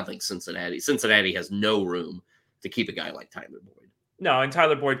moving on. I don't think Cincinnati has no room to keep a guy like Tyler Boyd. No, and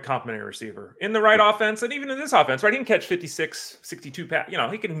Tyler Boyd, complimentary receiver in the right offense, and even in this offense, right? He can catch 56, 62 pass.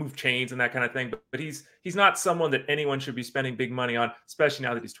 He can move chains and that kind of thing. But he's not someone that anyone should be spending big money on, especially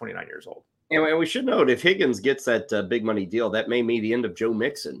now that he's 29 years old. And we should note, if Higgins gets that big money deal, that may mean the end of Joe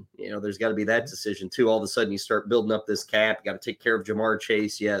Mixon. There's got to be that decision too. All of a sudden, you start building up this cap. You got to take care of Jamar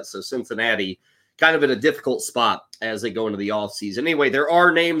Chase yet. So Cincinnati kind of in a difficult spot as they go into the offseason. Anyway, there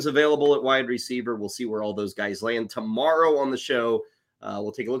are names available at wide receiver. We'll see where all those guys land tomorrow on the show.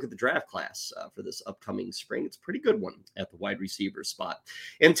 We'll take a look at the draft class for this upcoming spring. It's a pretty good one at the wide receiver spot.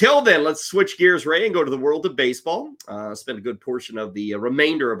 Until then, let's switch gears, Ray, and go to the world of baseball. Spend a good portion of the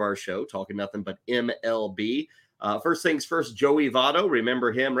remainder of our show talking nothing but MLB. First things first, Joey Votto.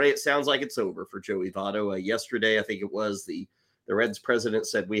 Remember him, Ray? It sounds like it's over for Joey Votto. Yesterday, I think it was, the Reds president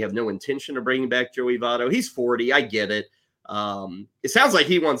said, we have no intention of bringing back Joey Votto. He's 40. I get it. It sounds like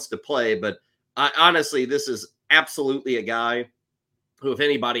he wants to play, but honestly, this is absolutely a guy who, if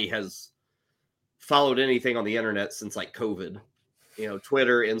anybody has followed anything on the internet since like COVID,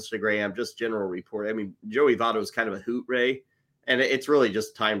 Twitter, Instagram, just general report. I mean, Joey Votto is kind of a hoot, Ray, and it's really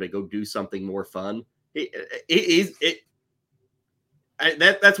just time to go do something more fun. That's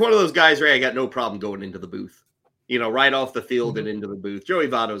one of those guys, Ray, I got no problem going into the booth, right off the field and into the booth. Joey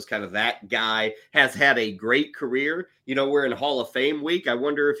Votto is kind of that guy, has had a great career. We're in Hall of Fame week. I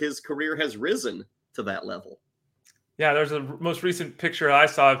wonder if his career has risen to that level. Yeah, there's a most recent picture I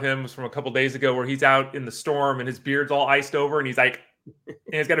saw of him was from a couple days ago where he's out in the storm and his beard's all iced over and he's like, and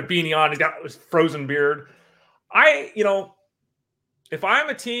he's got a beanie on. He's got his frozen beard. If I'm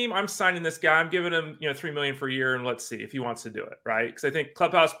a team, I'm signing this guy. I'm giving him, $3 million for a year, and let's see if he wants to do it, right? Because I think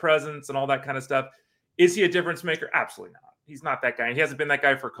clubhouse presence and all that kind of stuff. Is he a difference maker? Absolutely not. He's not that guy. And he hasn't been that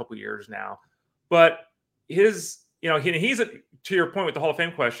guy for a couple years now. But he's to your point with the Hall of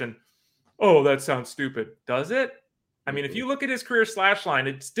Fame question. Oh, that sounds stupid. Does it? I mean, if you look at his career slash line,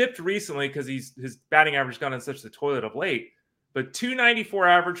 it's dipped recently because his batting average has gone in such the toilet of late. But 294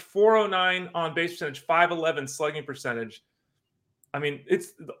 average, 409 on base percentage, 511 slugging percentage. I mean,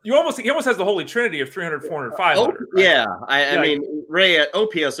 he almost has the holy trinity of 300, 400, 500. Right? Yeah, I mean, Ray, at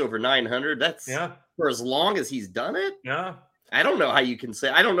OPS over 900. That's for as long as he's done it. Yeah, I don't know how you can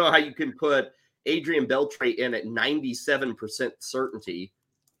put Adrian Beltre in at 97% certainty.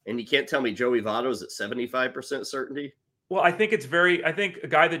 And you can't tell me Joey Votto is at 75% certainty? Well, I think a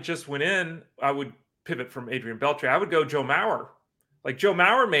guy that just went in, I would pivot from Adrian Beltre. I would go Joe Mauer. Like Joe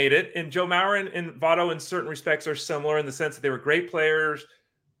Mauer made it, and Joe Mauer and Votto in certain respects are similar in the sense that they were great players.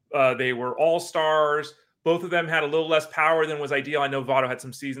 They were all-stars. Both of them had a little less power than was ideal. I know Votto had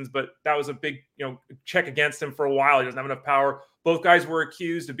some seasons, but that was a big check against him for a while. He doesn't have enough power. Both guys were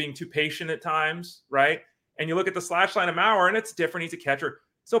accused of being too patient at times, right? And you look at the slash line of Mauer, and it's different. He's a catcher.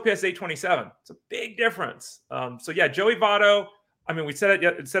 It's OPS 827. It's a big difference. Joey Votto. I mean, we said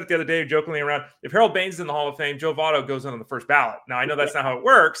it the other day, jokingly around. If Harold Baines is in the Hall of Fame, Joe Votto goes in on the first ballot. Now I know that's not how it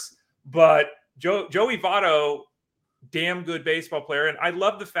works, but Joey Votto, damn good baseball player, and I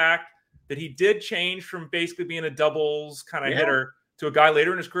love the fact that he did change from basically being a doubles kind of hitter to a guy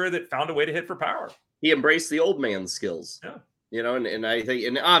later in his career that found a way to hit for power. He embraced the old man skills. Yeah. And I think,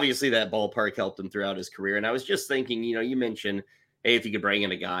 and obviously that ballpark helped him throughout his career. And I was just thinking, you mentioned, hey, if you could bring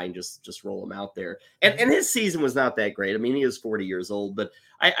in a guy and just roll him out there. And his season was not that great. I mean, he is 40 years old, but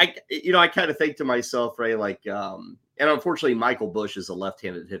I kind of think to myself, Ray, like, and unfortunately Michael Busch is a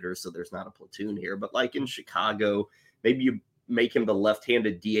left-handed hitter, so there's not a platoon here, but like in Chicago, maybe you make him the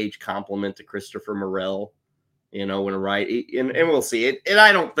left-handed DH complement to Christopher Morel. you know, when and we'll see it. And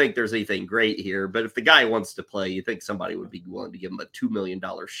I don't think there's anything great here, but if the guy wants to play, you think somebody would be willing to give him a $2 million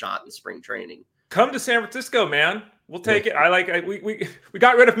shot in spring training. Come to San Francisco, man. We'll take it. We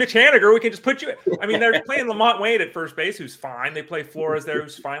got rid of Mitch Haniger. We can just put you. I mean, they're playing Lamont Wade at first base, who's fine. They play Flores there,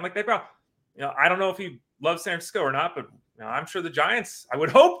 who's fine. Like they've got, you know, I don't know if he loves San Francisco or not, but you know, I'm sure the Giants. I would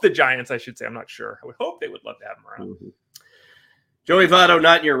hope the Giants. I should say. I'm not sure. I would hope they would love to have him around. Mm-hmm. Joey Votto,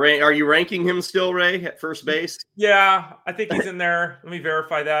 not in your rank. Are you ranking him still, Ray, at first base? Yeah, I think he's in there. Let me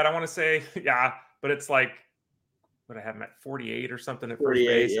verify that. I want to say, yeah, but it's like, what I have him at 48 or something at first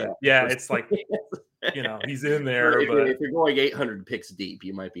base. Yeah, it's like, you know, he's in there. If you're going 800 picks deep,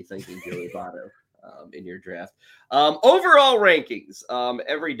 you might be thinking Joey Votto in your draft. Overall rankings.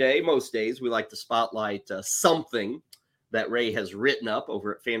 Every day, most days, we like to spotlight something that Ray has written up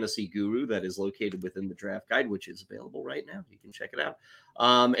over at Fantasy Guru that is located within the draft guide, which is available right now. You can check it out.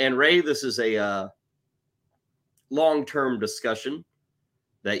 And Ray, this is a long-term discussion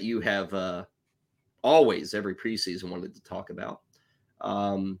that you have always, every preseason, wanted to talk about.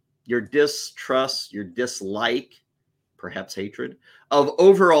 Your distrust, your dislike, perhaps hatred, of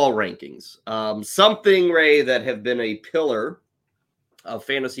overall rankings. Something, Ray, that have been a pillar of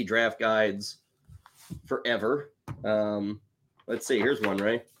fantasy draft guides forever. Let's see. Here's one,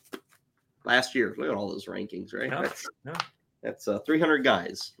 Ray. Last year, look at all those rankings, right? That's 300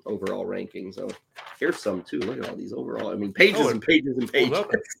 guys overall rankings. So here's some too. Look at all these overall. I mean, pages and pages and pages.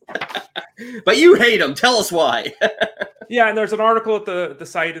 But you hate them. Tell us why. Yeah, and there's an article at the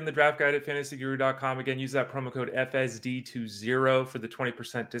site in the draft guide at fantasyguru.com. Again, use that promo code FSD20 for the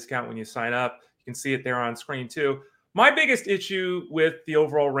 20% discount when you sign up. You can see it there on screen too. My biggest issue with the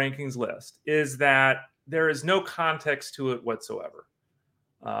overall rankings list is that there is no context to it whatsoever.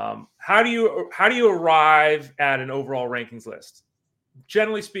 How do you arrive at an overall rankings list?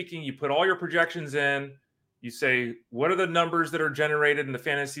 Generally speaking, you put all your projections in. You say, what are the numbers that are generated in the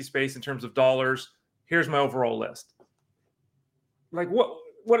fantasy space in terms of dollars? Here's my overall list. Like what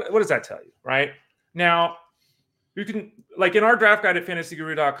does that tell you, right? Now, you can, like in our draft guide at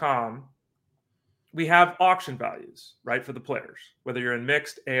fantasyguru.com, we have auction values, right, for the players, whether you're in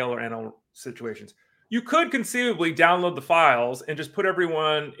mixed, AL, or NL situations. You could conceivably download the files and just put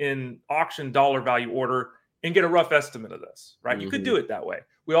everyone in auction dollar value order and get a rough estimate of this, right? Mm-hmm. You could do it that way.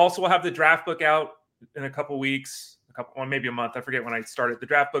 We also will have the draft book out in a couple weeks, maybe a month. I forget when I started. The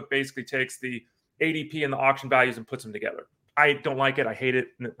draft book basically takes the ADP and the auction values and puts them together. I don't like it. I hate it.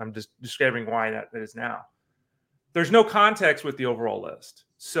 I'm just describing why that is now. There's no context with the overall list.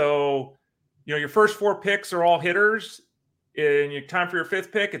 So, you know, your first 4 picks are all hitters. In your time for your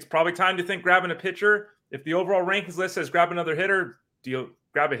 5th pick, it's probably time to think grabbing a pitcher. If the overall rankings list says grab another hitter, do you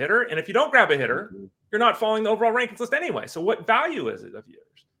grab a hitter? And if you don't grab a hitter, you're not following the overall rankings list anyway. So what value is it of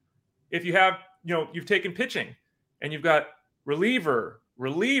yours? If you have, you know, you've taken pitching and you've got reliever,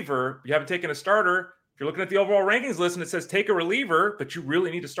 you haven't taken a starter. If you're looking at the overall rankings list and it says take a reliever, but you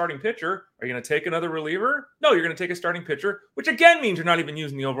really need a starting pitcher, are you going to take another reliever? No, you're going to take a starting pitcher, which again means you're not even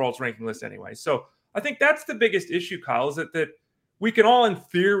using the overall ranking list anyway. So I think that's the biggest issue, Kyle, is that we can all in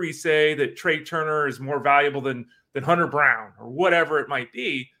theory say that Trey Turner is more valuable than Hunter Brown or whatever it might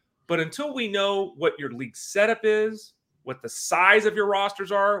be. But until we know what your league setup is, what the size of your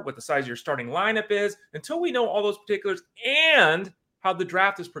rosters are, what the size of your starting lineup is, until we know all those particulars and how the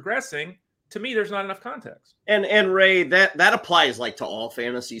draft is progressing, to me, there's not enough context. And Ray, that applies like to all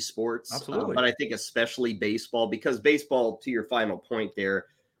fantasy sports. Absolutely. But I think especially baseball, because baseball, to your final point there,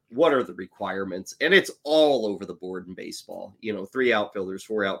 what are the requirements? And it's all over the board in baseball. You know, 3 outfielders,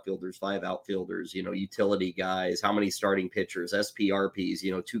 4 outfielders, 5 outfielders, you know, utility guys, how many starting pitchers, SPRPs,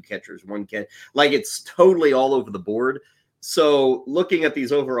 you know, 2 catchers, 1 catch. Like it's totally all over the board. So looking at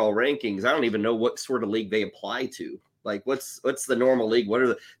these overall rankings, I don't even know what sort of league they apply to. Like what's the normal league?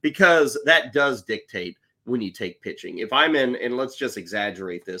 Because that does dictate when you take pitching. If I'm in, and let's just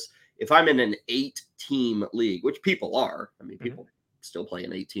exaggerate this, if I'm in an 8-team league, which people are, I mean, people still play in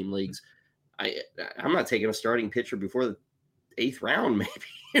 8-team leagues. I'm not taking a starting pitcher before the 8th round, maybe,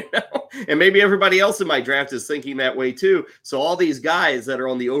 you know, and maybe everybody else in my draft is thinking that way too. So all these guys that are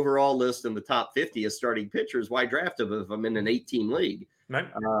on the overall list in the top 50 as starting pitchers, why draft them if I'm in an 8-team league? Right.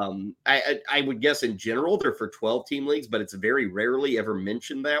 I would guess in general they're for 12-team leagues, but it's very rarely ever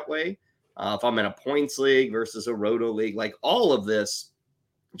mentioned that way. If I'm in a points league versus a roto league, like all of this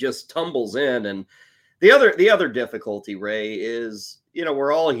just tumbles in. And the other difficulty, Ray, is, you know,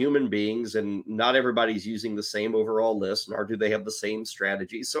 we're all human beings and not everybody's using the same overall list, nor do they have the same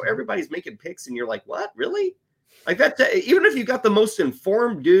strategies. So everybody's making picks and you're like, what, really? Like that, even if you got the most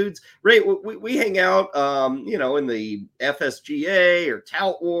informed dudes, Ray, we hang out, you know, in the FSGA or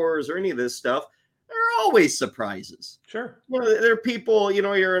Tout Wars or any of this stuff. There are always surprises. Sure. There are people,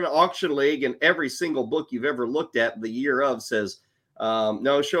 you're in an auction league and every single book you've ever looked at the year of says,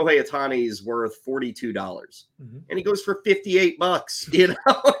 no, Shohei Ohtani is worth $42. Mm-hmm. And he goes for $58.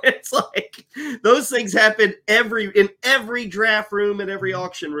 It's like those things happen in every draft room and every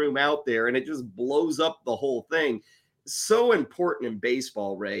auction room out there. And it just blows up the whole thing. So important in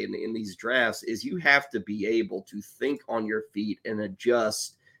baseball, Ray, in these drafts is you have to be able to think on your feet and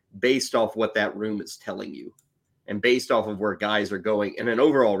adjust based off what that room is telling you and based off of where guys are going. And an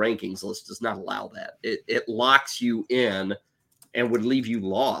overall rankings list does not allow that. It locks you in and would leave you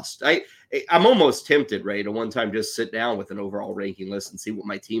lost. I'm almost tempted, Ray, to one time just sit down with an overall ranking list and see what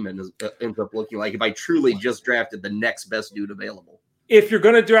my team ends up looking like if I truly just drafted the next best dude available. If you're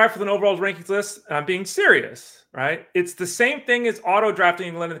going to draft with an overall rankings list, I'm being serious, right? It's the same thing as auto drafting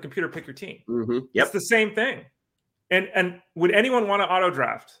and letting the computer pick your team. Mm-hmm. Yep. It's the same thing. And would anyone want to auto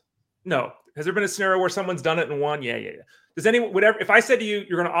draft? No. Has there been a scenario where someone's done it and won? Yeah. Does anyone, whatever, if I said to you,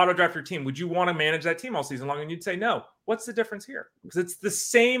 you're going to auto draft your team, would you want to manage that team all season long? And you'd say, no. What's the difference here? Because it's the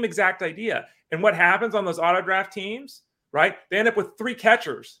same exact idea. And what happens on those auto draft teams, right? They end up with 3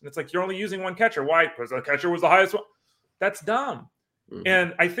 catchers. And it's like, you're only using 1 catcher. Why? Because the catcher was the highest one. That's dumb. Mm-hmm.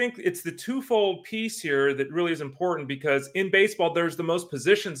 And I think it's the twofold piece here that really is important because in baseball, there's the most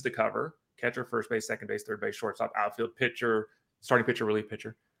positions to cover: catcher, first base, second base, third base, shortstop, outfield, pitcher, starting pitcher, relief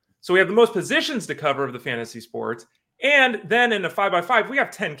pitcher. So we have the most positions to cover of the fantasy sports. And then in a 5x5, we have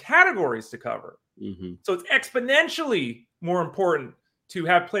 10 categories to cover. Mm-hmm. So it's exponentially more important to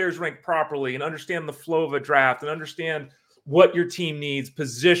have players ranked properly and understand the flow of a draft and understand what your team needs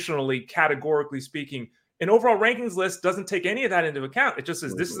positionally, categorically speaking. An overall rankings list doesn't take any of that into account. It just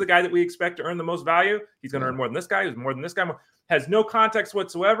says, this is the guy that we expect to earn the most value. He's going to earn more than this guy, who's more than this guy. Has no context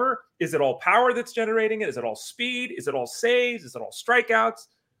whatsoever. Is it all power that's generating it? Is it all speed? Is it all saves? Is it all strikeouts?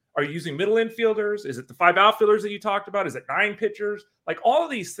 Are you using middle infielders? Is it the 5 outfielders that you talked about? Is it 9 pitchers? Like all of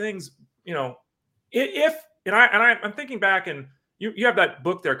these things, I'm thinking back, and you have that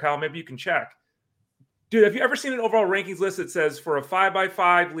book there, Kyle. Maybe you can check. Dude, have you ever seen an overall rankings list that says for a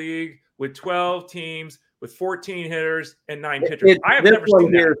 5x5 league with 12 teams with 14 hitters and 9 pitchers? I have never seen that. This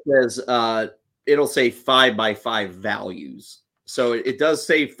one here says it'll say 5x5 values. So it does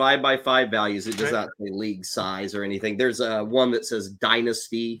say 5x5 values. It does not say league size or anything. There's one that says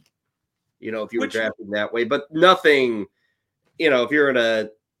dynasty, if you were drafting that way, but nothing, if you're in a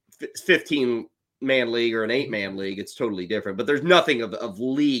 15-man league or an 8-man league, it's totally different, but there's nothing of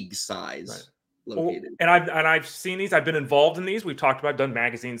league size located. And I've seen these. I've been involved in these. We've talked about, done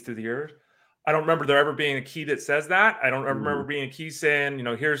magazines through the years. I don't remember there ever being a key that says that. I don't remember being a key saying,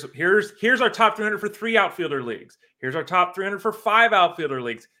 here's our top 300 for 3 outfielder leagues. Here's our top 300 for 5 outfielder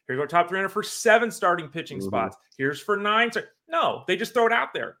leagues. Here's our top 300 for 7 starting pitching spots. Here's for 9. No, they just throw it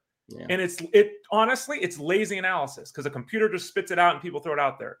out there. Yeah. And honestly, it's lazy analysis because a computer just spits it out and people throw it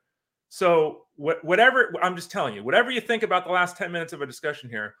out there. So whatever, I'm just telling you, whatever you think about the last 10 minutes of a discussion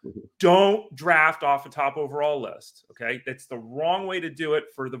here, don't draft off a top overall list, okay? That's the wrong way to do it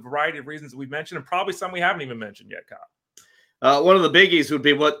for the variety of reasons that we've mentioned and probably some we haven't even mentioned yet, Kyle. One of the biggies would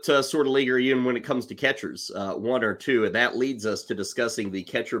be what sort of league are you in when it comes to catchers, 1 or 2, and that leads us to discussing the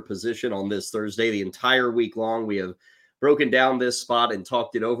catcher position on this Thursday. The entire week long, we have broken down this spot and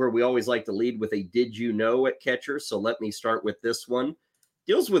talked it over. We always like to lead with a did you know at catcher, so let me start with this one.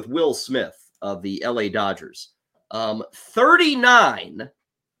 Deals with Will Smith of the LA Dodgers. 39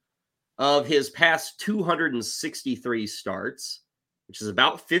 of his past 263 starts, which is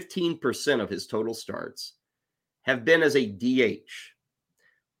about 15% of his total starts, have been as a DH.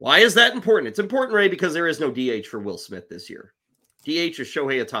 Why is that important? It's important, Ray, because there is no DH for Will Smith this year. DH is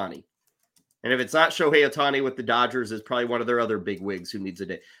Shohei Ohtani. And if it's not Shohei Ohtani with the Dodgers, it's probably one of their other big wigs who needs a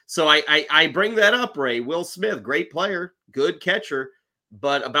day. So I bring that up, Ray. Will Smith, great player, good catcher,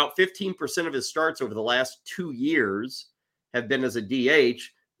 but about 15% of his starts over the last 2 years have been as a DH.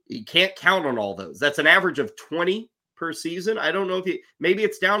 You can't count on all those. That's an average of 20 per season. I don't know if maybe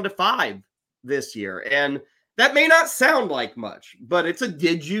it's down to 5 this year. And that may not sound like much, but it's a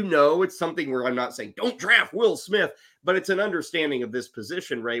did you know? It's something where I'm not saying don't draft Will Smith, but it's an understanding of this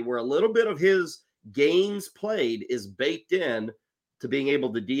position, Ray, where a little bit of his games played is baked in to being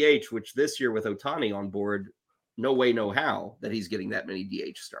able to DH, which this year with Ohtani on board, no way, no how that he's getting that many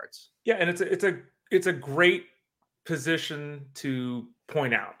DH starts. Yeah, and it's a great position to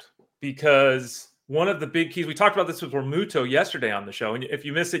point out because one of the big keys, we talked about this with Ramuto yesterday on the show, and if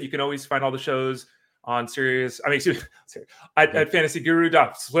you missed it, you can always find all the shows on at Fantasy Guru.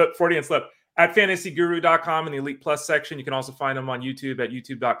 Slip 40 and Slip at fantasyguru.com in the Elite Plus section. You can also find them on YouTube at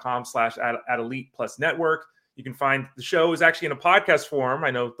youtube.com/@Elite Plus Network. You can find the show is actually in a podcast form.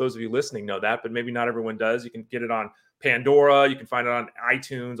 I know those of you listening know that, but maybe not everyone does. You can get it on Pandora. You can find it on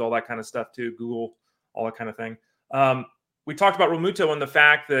iTunes, all that kind of stuff too, Google, all that kind of thing. We talked about Realmuto and the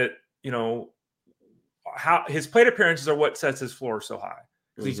fact that, how his plate appearances are what sets his floor so high,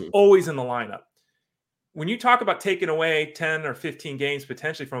 because he's always in the lineup. When you talk about taking away 10 or 15 games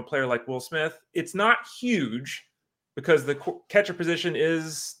potentially from a player like Will Smith, it's not huge because the catcher position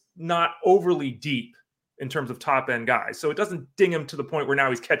is not overly deep in terms of top end guys. So it doesn't ding him to the point where now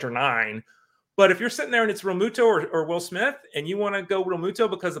he's catcher 9. But if you're sitting there and it's Realmuto or Will Smith and you want to go Realmuto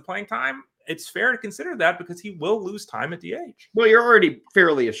because of playing time, it's fair to consider that because he will lose time at DH. Well, you're already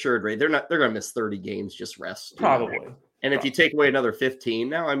fairly assured, right? They're going to miss 30 games, just rest. Probably. And if you take away another 15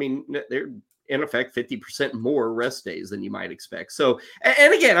 now, I mean, they're in effect 50% more rest days than you might expect. So,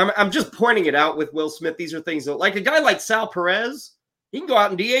 and again, I'm just pointing it out with Will Smith. These are things that, like a guy like Sal Perez, he can go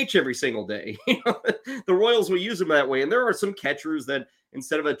out and DH every single day. The Royals will use him that way. And there are some catchers that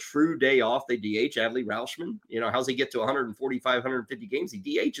instead of a true day off, they DH. Adley Rauschman, how's he get to 145, 150 games? He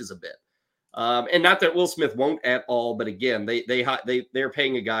DHs a bit. And not that Will Smith won't at all, but again, they're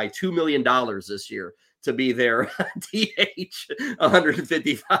paying a guy $2 million this year to be their DH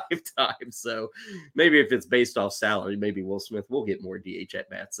 155 times. So maybe if it's based off salary, maybe Will Smith will get more DH at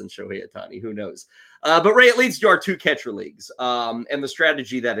bats than Shohei Ohtani. Who knows? But Ray, it leads to our 2 catcher leagues and the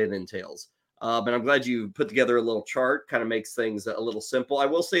strategy that it entails. But I'm glad you put together a little chart, kind of makes things a little simple. I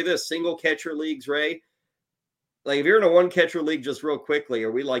will say this, single catcher leagues, Ray, like if you're in a 1 catcher league, just real quickly,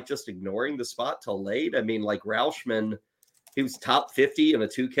 are we like just ignoring the spot till late? I mean, like Rauschman, he was top 50 in a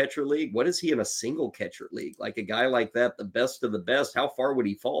 2 catcher league. What is he in a single catcher league? Like a guy like that, the best of the best, how far would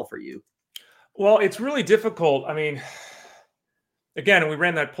he fall for you? Well, it's really difficult. I mean, again, we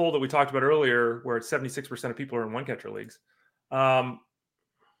ran that poll that we talked about earlier where 76% of people are in 1 catcher leagues.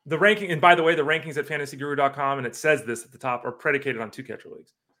 The ranking, and by the way, the rankings at fantasyguru.com, and it says this at the top, are predicated on 2 catcher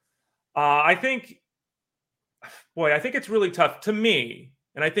leagues. I think it's really tough to me.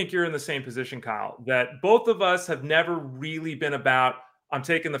 And I think you're in the same position, Kyle, that both of us have never really been about, I'm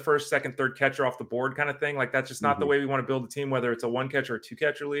taking the first, second, third catcher off the board kind of thing. Like that's just not the way we want to build a team, whether it's a 1 catcher or 2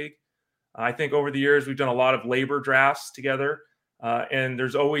 catcher league. I think over the years, we've done a lot of labor drafts together. And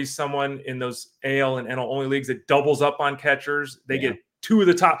there's always someone in those AL and NL only leagues that doubles up on catchers. They get 2 of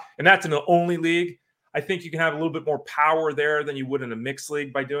the top, and that's in the only league. I think you can have a little bit more power there than you would in a mixed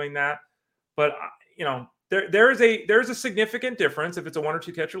league by doing that. But, there's a significant difference if it's a 1 or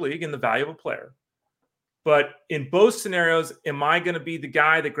 2 catcher league in the value of a player. But in both scenarios, am I going to be the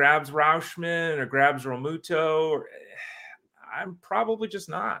guy that grabs Rauschman or grabs Realmuto? I'm probably just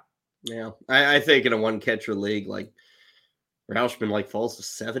not. Yeah, I think in a 1 catcher league, like Rauschman falls to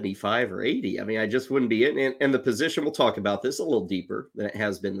 75 or 80. I mean, I just wouldn't be in. And the position, we'll talk about this a little deeper than it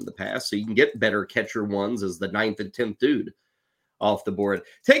has been in the past. So you can get better catcher ones as the 9th and 10th dude off the board.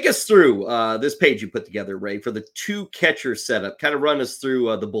 Take us through this page you put together, Ray, for the 2 catcher setup. Kind of run us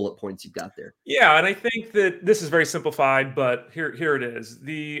through the bullet points you've got there. Yeah, and I think that this is very simplified, but here it is.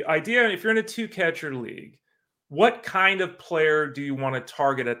 The idea, if you're in a 2 catcher league, what kind of player do you want to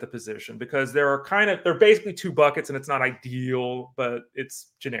target at the position? Because they're basically 2 buckets, and it's not ideal, but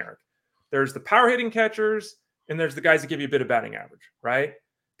it's generic. There's the power hitting catchers, and there's the guys that give you a bit of batting average, right?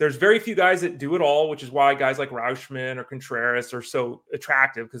 There's very few guys that do it all, which is why guys like Rauschman or Contreras are so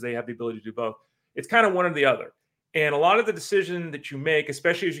attractive because they have the ability to do both. It's kind of one or the other. And a lot of the decision that you make,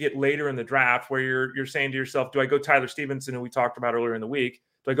 especially as you get later in the draft, where you're saying to yourself, do I go Tyler Stevenson, who we talked about earlier in the week?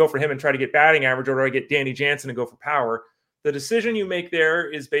 Do I go for him and try to get batting average, or do I get Danny Jansen and go for power? The decision you make there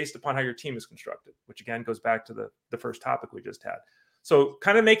is based upon how your team is constructed, which again goes back to the first topic we just had. So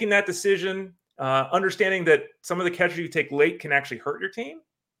kind of making that decision, understanding that some of the catchers you take late can actually hurt your team.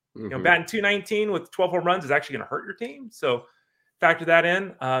 Batting 219 with 12 home runs is actually going to hurt your team. So factor that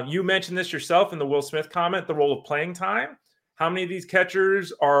in. You mentioned this yourself in the Will Smith comment, the role of playing time. How many of these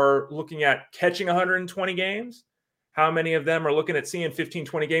catchers are looking at catching 120 games? How many of them are looking at seeing 15,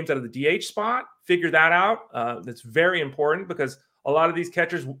 20 games out of the DH spot? Figure that out. That's very important because a lot of these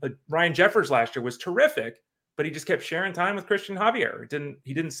catchers, Ryan Jeffers last year was terrific, but he just kept sharing time with Christian Javier.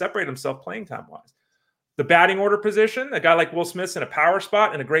 He didn't separate himself playing time wise. The batting order position, a guy like Will Smith's in a power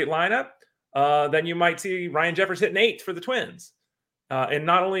spot in a great lineup, then you might see Ryan Jeffers hitting 8 for the Twins. And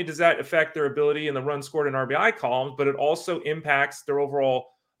not only does that affect their ability in the run scored and RBI columns, but it also impacts their overall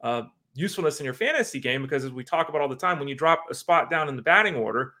usefulness in your fantasy game because as we talk about all the time, when you drop a spot down in the batting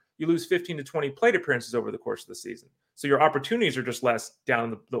order, you lose 15 to 20 plate appearances over the course of the season. So your opportunities are just less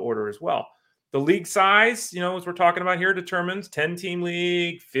down the order as well. The league size, as we're talking about here, determines 10-team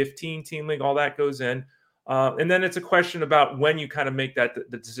league, 15-team league, all that goes in. And then it's a question about when you kind of make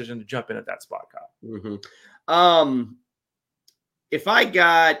the decision to jump in at that spot, Kyle. If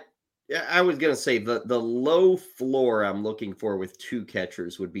I was going to say the low floor I'm looking for with two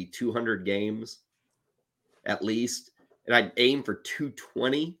catchers would be 200 games at least. And I'd aim for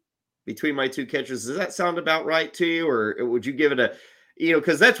 220 between my two catchers. Does that sound about right to you? Or would you give it a,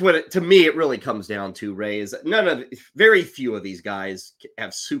 because that's what to me, it really comes down to, Ray, is very few of these guys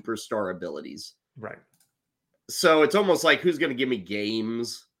have superstar abilities. Right. So it's almost like who's going to give me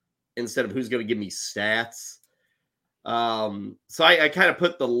games instead of who's going to give me stats. So I kind of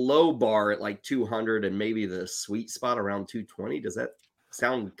put the low bar at like 200 and maybe the sweet spot around 220. Does that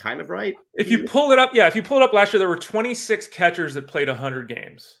sound kind of right? If you pull it up last year, there were 26 catchers that played 100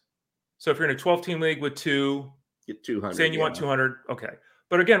 games. So if you're in a 12-team league with two, get 200. Saying you want 200, okay.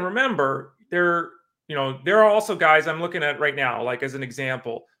 But again, remember, there are also guys I'm looking at right now, like as an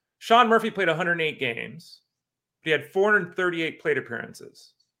example, Sean Murphy played 108 games, but he had 438 plate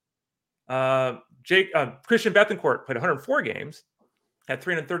appearances. Christian Bethancourt played 104 games, had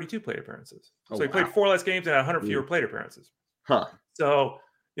 332 plate appearances. So he played 4 less games and had 100 fewer plate appearances. Huh. So,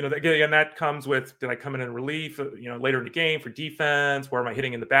 again, that comes with, did I come in relief, later in the game for defense? Where am I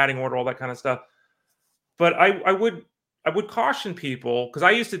hitting in the batting order? All that kind of stuff. But I would caution people, because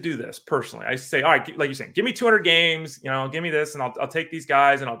I used to do this personally. I used to say, all right, like you're saying, give me 200 games, give me this, and I'll take these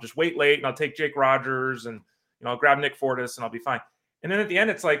guys, and I'll just wait late, and I'll take Jake Rogers, and I'll grab Nick Fortis, and I'll be fine. And then at the end,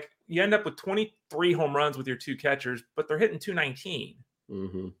 it's like you end up with 23 home runs with your two catchers, but they're hitting 219.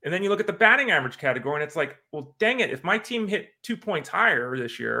 Mm-hmm. And then you look at the batting average category, and it's like, well, dang it, if my team hit 2 points higher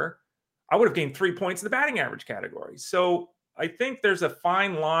this year, I would have gained 3 points in the batting average category. So I think there's a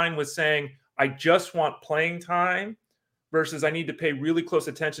fine line with saying, I just want playing time versus I need to pay really close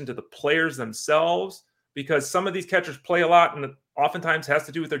attention to the players themselves, because some of these catchers play a lot, and it oftentimes has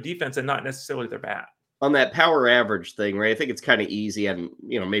to do with their defense and not necessarily their bat. On that power average thing, right? I think it's kind of easy, and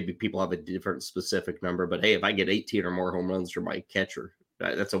maybe people have a different specific number, but hey, if I get 18 or more home runs from my catcher,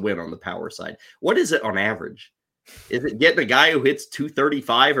 that's a win on the power side. What is it on average? Is it getting a guy who hits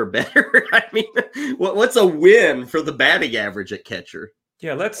 235 or better? I mean, what's a win for the batting average at catcher?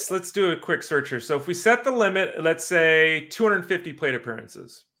 Yeah, let's do a quick search here. So if we set the limit, let's say 250 plate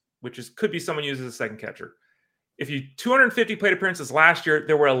appearances, which could be someone uses a second catcher. If you 250 plate appearances last year,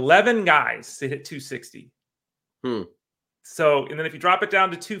 there were 11 guys that hit 260. So, and then if you drop it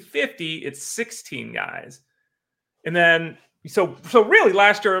down to 250, it's 16 guys. And then, so really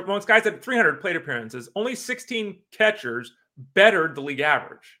last year, most guys had 300 plate appearances, only 16 catchers bettered the league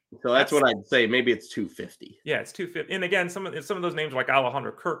average. So that's what I'd say. Maybe it's 250. Yeah, it's 250. And again, some of those names are like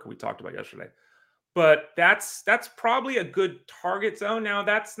Alejandro Kirk, we talked about yesterday. But that's probably a good target zone. Now,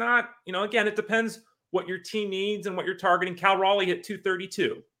 that's not, again, it depends what your team needs and what you're targeting. Cal Raleigh hit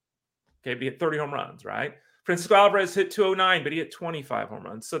 232. Okay, but he hit 30 home runs, right? Francisco Alvarez hit 209, but he hit 25 home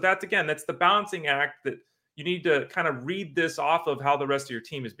runs. So that's the balancing act that you need to kind of read this off of how the rest of your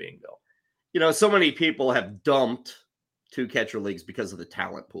team is being built. So many people have dumped two catcher leagues because of the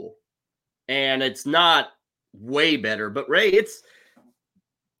talent pool. And it's not way better, but Ray,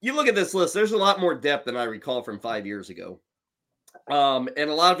 you look at this list, there's a lot more depth than I recall from 5 years ago. And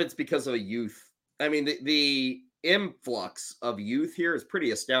a lot of it's because of a youth. I mean, the influx of youth here is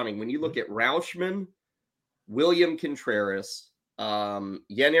pretty astounding. When you look at Rauschman, William Contreras,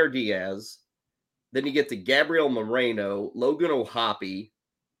 Yanir Diaz, then you get to Gabriel Moreno, Logan O'Hoppe,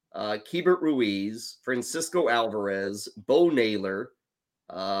 Keibert Ruiz, Francisco Alvarez, Bo Naylor.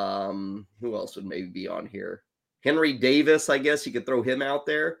 Who else would maybe be on here? Henry Davis, I guess you could throw him out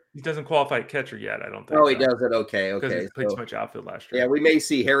there. He doesn't qualify catcher yet, I don't think. Oh, he doesn't? Okay. Because he played too much outfield last year. Yeah, we may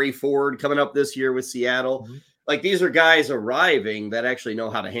see Harry Ford coming up this year with Seattle. Mm-hmm. Like, these are guys arriving that actually know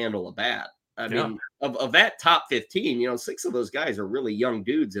how to handle a bat. I mean, of that top 15, 6 of those guys are really young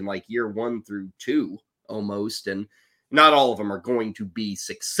dudes in like year 1 through 2 almost. And not all of them are going to be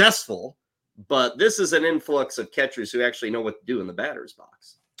successful, but this is an influx of catchers who actually know what to do in the batter's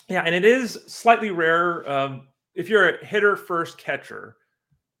box. Yeah, and it is slightly rare. If you're a hitter first catcher,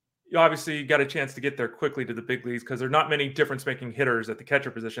 you obviously got a chance to get there quickly to the big leagues because there are not many difference-making hitters at the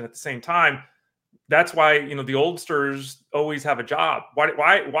catcher position. At the same time, that's why the oldsters always have a job.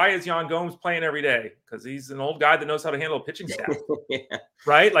 Why is Yan Gomes playing every day? Because he's an old guy that knows how to handle a pitching staff,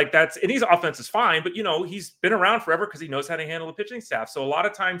 right? Like and his offense is fine, but he's been around forever because he knows how to handle the pitching staff. So a lot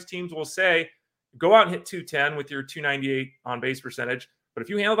of times teams will say, go out and hit 210 with your 298 on base percentage, but if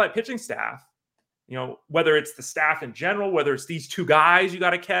you handle that pitching staff, whether it's the staff in general, whether it's these two guys you got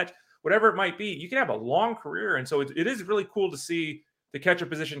to catch, whatever it might be, you can have a long career. And so it is really cool to see the catcher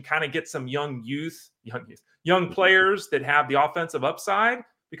position kind of get some young players that have the offensive upside,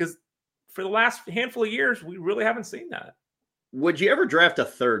 because for the last handful of years, we really haven't seen that. Would you ever draft a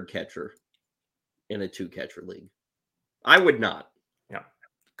third catcher in a 2-catcher league. I would not. Yeah.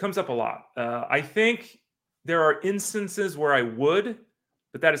 Comes up a lot. I think there are instances where I would,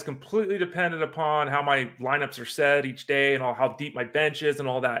 but that is completely dependent upon how my lineups are set each day and how deep my bench is and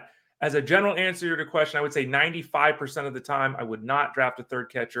all that. As a general answer to your question, I would say 95% of the time I would not draft a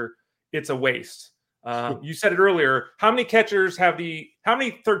third catcher. It's a waste. You said it earlier. How many third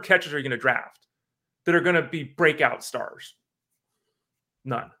catchers are you going to draft that are going to be breakout stars?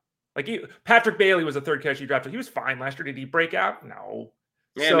 None. Like Patrick Bailey was a third catcher you drafted. He was fine last year. Did he break out? No.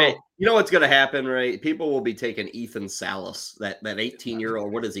 Yeah, man, you know what's going to happen, right? People will be taking Ethan Salas, that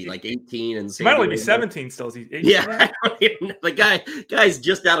 18-year-old. What is he, like 18? And he might only be 17 still. Is he 18? Yeah, the guy's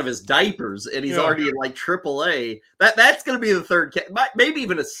just out of his diapers, and he's already in like AAA. That's going to be the third catcher, maybe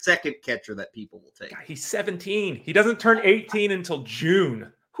even a second catcher that people will take. God, he's 17. He doesn't turn 18 until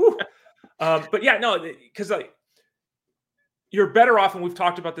June. But yeah, no, because you're better off, and we've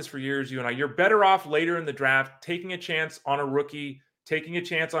talked about this for years, you and I, you're better off later in the draft taking a chance on a rookie, taking a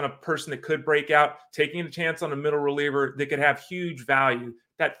chance on a person that could break out, taking a chance on a middle reliever that could have huge value.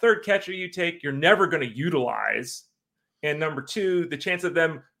 That third catcher you take, you're never going to utilize. And number two, the chance of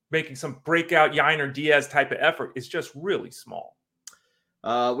them making some breakout Yainer Diaz type of effort is just really small.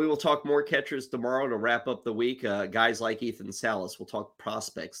 We will talk more catchers tomorrow to wrap up the week. Guys like Ethan Salas. We'll talk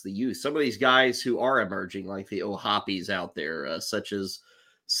prospects, the youth. Some of these guys who are emerging, like the O'Hoppies out there, such as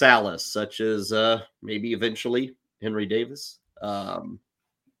Salas, such as maybe eventually Henry Davis.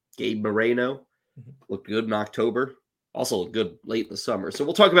 Gabe Moreno looked good in October. Also looked good late in the summer. So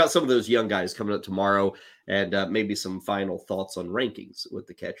we'll talk about some of those young guys coming up tomorrow and maybe some final thoughts on rankings with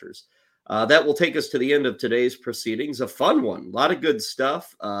the catchers. That will take us to the end of today's proceedings. A fun one. A lot of good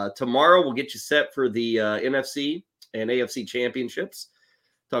stuff. Tomorrow we'll get you set for the NFC and AFC championships.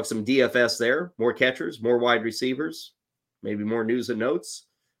 Talk some DFS there. More catchers, more wide receivers, maybe more news and notes.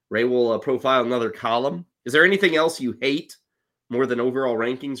 Ray will profile another column. Is there anything else you hate more than overall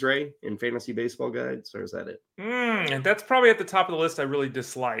rankings, Ray, in fantasy baseball guides, or is that it? And that's probably at the top of the list I really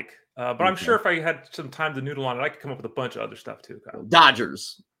dislike. But I'm sure if I had some time to noodle on it, I could come up with a bunch of other stuff too, Kyle.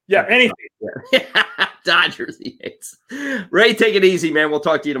 Dodgers. Yeah, anything. Dodgers, he hates. Ray, take it easy, man. We'll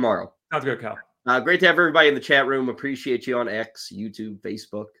talk to you tomorrow. Sounds good, Cal. Great to have everybody in the chat room. Appreciate you on X, YouTube,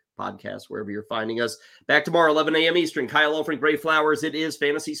 Facebook, podcast, wherever you're finding us. Back tomorrow, 11 a.m. Eastern. Kyle Elfrink, Ray Flowers. It is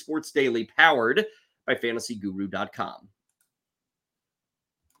Fantasy Sports Daily, powered by FantasyGuru.com.